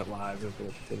got infinite lives,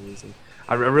 infinite continues, and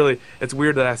I really, it's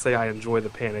weird that I say I enjoy the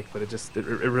panic, but it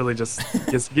really just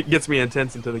gets me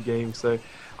intense into the game. So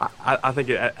I think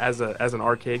as an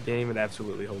arcade game, it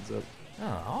absolutely holds up.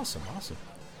 Oh, awesome. Well,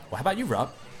 how about you,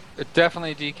 Rob?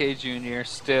 Definitely DK Jr.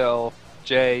 still.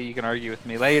 Jay, you can argue with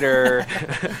me later.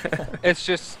 It's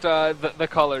just the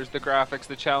colors, the graphics,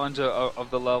 the challenge of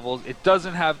the levels. It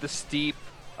doesn't have the steep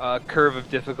curve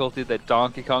of difficulty that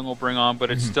Donkey Kong will bring on,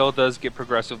 but it still does get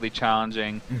progressively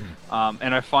challenging.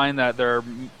 And I find that there are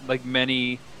like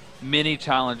many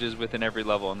challenges within every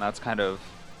level, and that's kind of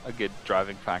a good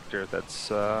driving factor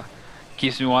that's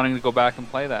keeps me wanting to go back and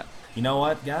play that. You know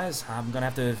what, guys? I'm gonna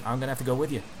have to go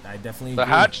with you. I definitely the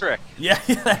agree. hat trick. Yeah,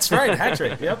 that's right, hat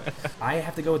trick. Yep. I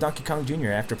have to go with Donkey Kong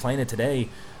Jr. After playing it today,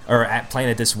 or playing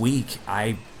it this week.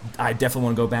 I definitely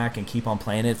want to go back and keep on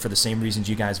playing it for the same reasons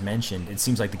you guys mentioned. It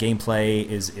seems like the gameplay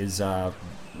is a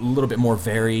little bit more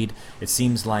varied. It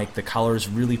seems like the colors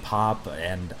really pop,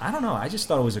 and I don't know. I just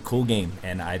thought it was a cool game,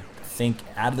 and I think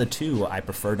out of the two, I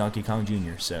prefer Donkey Kong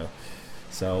Jr. So.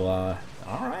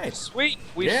 All right. Sweet.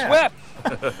 We swept.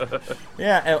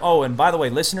 Yeah. Oh, and by the way,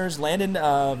 listeners, Landon,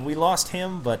 we lost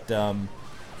him, but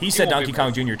he said Donkey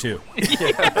Kong Jr. too.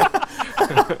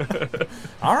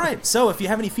 All right. So if you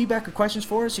have any feedback or questions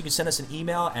for us, you can send us an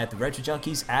email at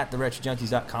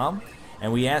theretrojunkies@theretrojunkies.com.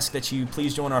 And we ask that you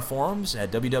please join our forums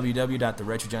at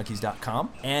www.theretrojunkies.com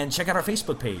and check out our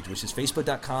Facebook page, which is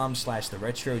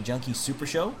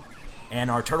facebook.com/theretrojunkiessupershow. And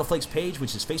our Turtle Flakes page,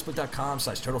 which is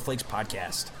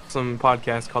facebook.com/turtleflakespodcast. Some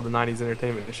podcast called the 90s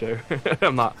Entertainment Show.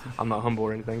 I'm not humble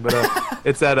or anything, but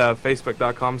it's at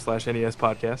facebook.com/NES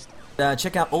podcast.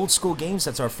 Check out Old School Games.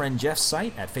 That's our friend Jeff's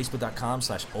site at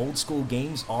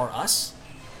facebook.com/oldschoolgamesrus.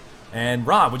 And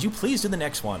Rob, would you please do the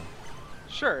next one?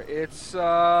 Sure. It's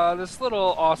this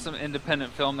little awesome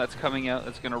independent film that's coming out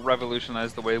that's going to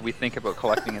revolutionize the way we think about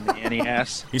collecting in the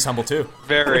NES. He's humble too.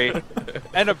 Very.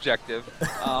 And objective.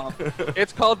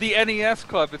 It's called the NES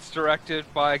Club. It's directed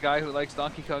by a guy who likes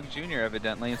Donkey Kong Jr.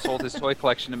 evidently and sold his toy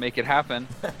collection to make it happen.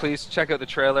 Please check out the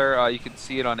trailer. You can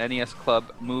see it on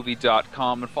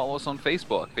nesclubmovie.com and follow us on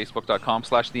Facebook,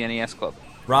 facebook.com/the-NES Club.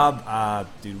 Rob,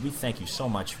 dude, we thank you so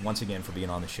much once again for being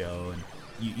on the show. And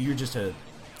you're just a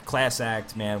class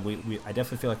act, man. I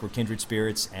definitely feel like we're kindred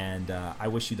spirits, and I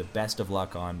wish you the best of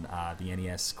luck on the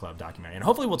NES Club documentary. And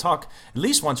hopefully we'll talk at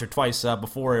least once or twice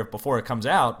before it comes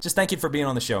out. Just thank you for being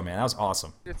on the show, man. That was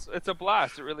awesome. It's a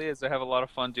blast. It really is. I have a lot of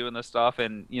fun doing this stuff,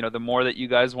 and the more that you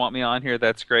guys want me on here,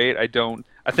 that's great. I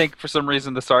think for some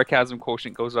reason the sarcasm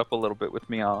quotient goes up a little bit with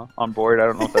me on board. I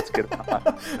don't know if that's good or not.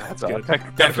 That's good.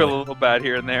 I feel a little bad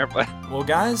here and there, but well,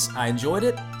 guys, I enjoyed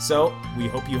it. So we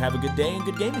hope you have a good day and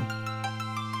good gaming.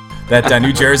 That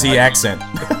New Jersey accent.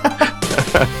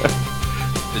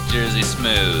 The Jersey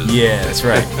smooth. Yeah, that's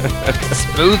right.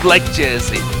 Smooth like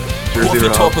Jersey. Wolfie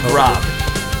Talk with Rob.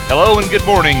 Hello and good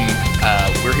morning.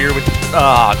 We're here with Toby.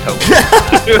 Oh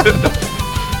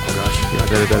gosh, yeah, I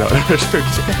better that out.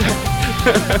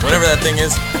 Whatever that thing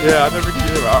is. Yeah, I never can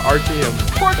do RTM.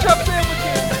 Pork chop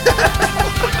sandwiches.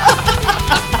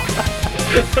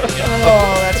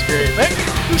 Oh, that's great.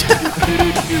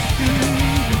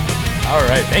 All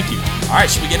right, thank you. All right,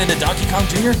 should we get into Donkey Kong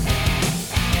Jr.?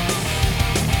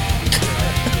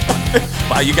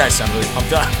 Wow, you guys sound really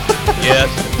pumped up. Yes.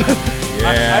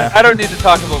 Yeah. I don't need to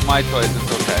talk about my toys.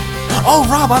 It's okay. Oh,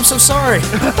 Rob, I'm so sorry.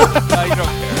 No, you don't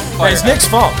care. It's Nick's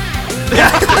fault.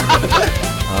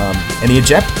 And the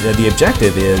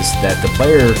objective is that the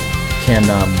player can.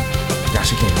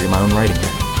 Gosh, I can't read my own writing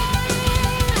here.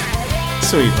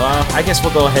 Sweet. I guess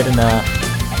we'll go ahead and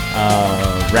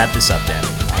wrap this up then.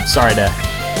 I'm sorry to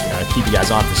keep you guys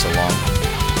on for so long.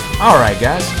 All right,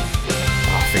 guys.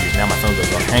 Oh, figures now my phone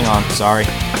goes off. Hang on. Sorry.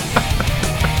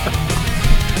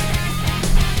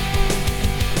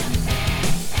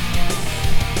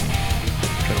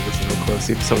 Trying to listen real close,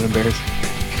 see if someone embarrassed.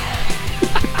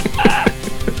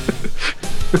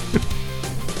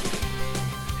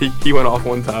 he went off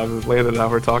one time, and Landon and I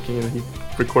were talking, and he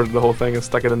recorded the whole thing and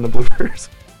stuck it in the bloopers.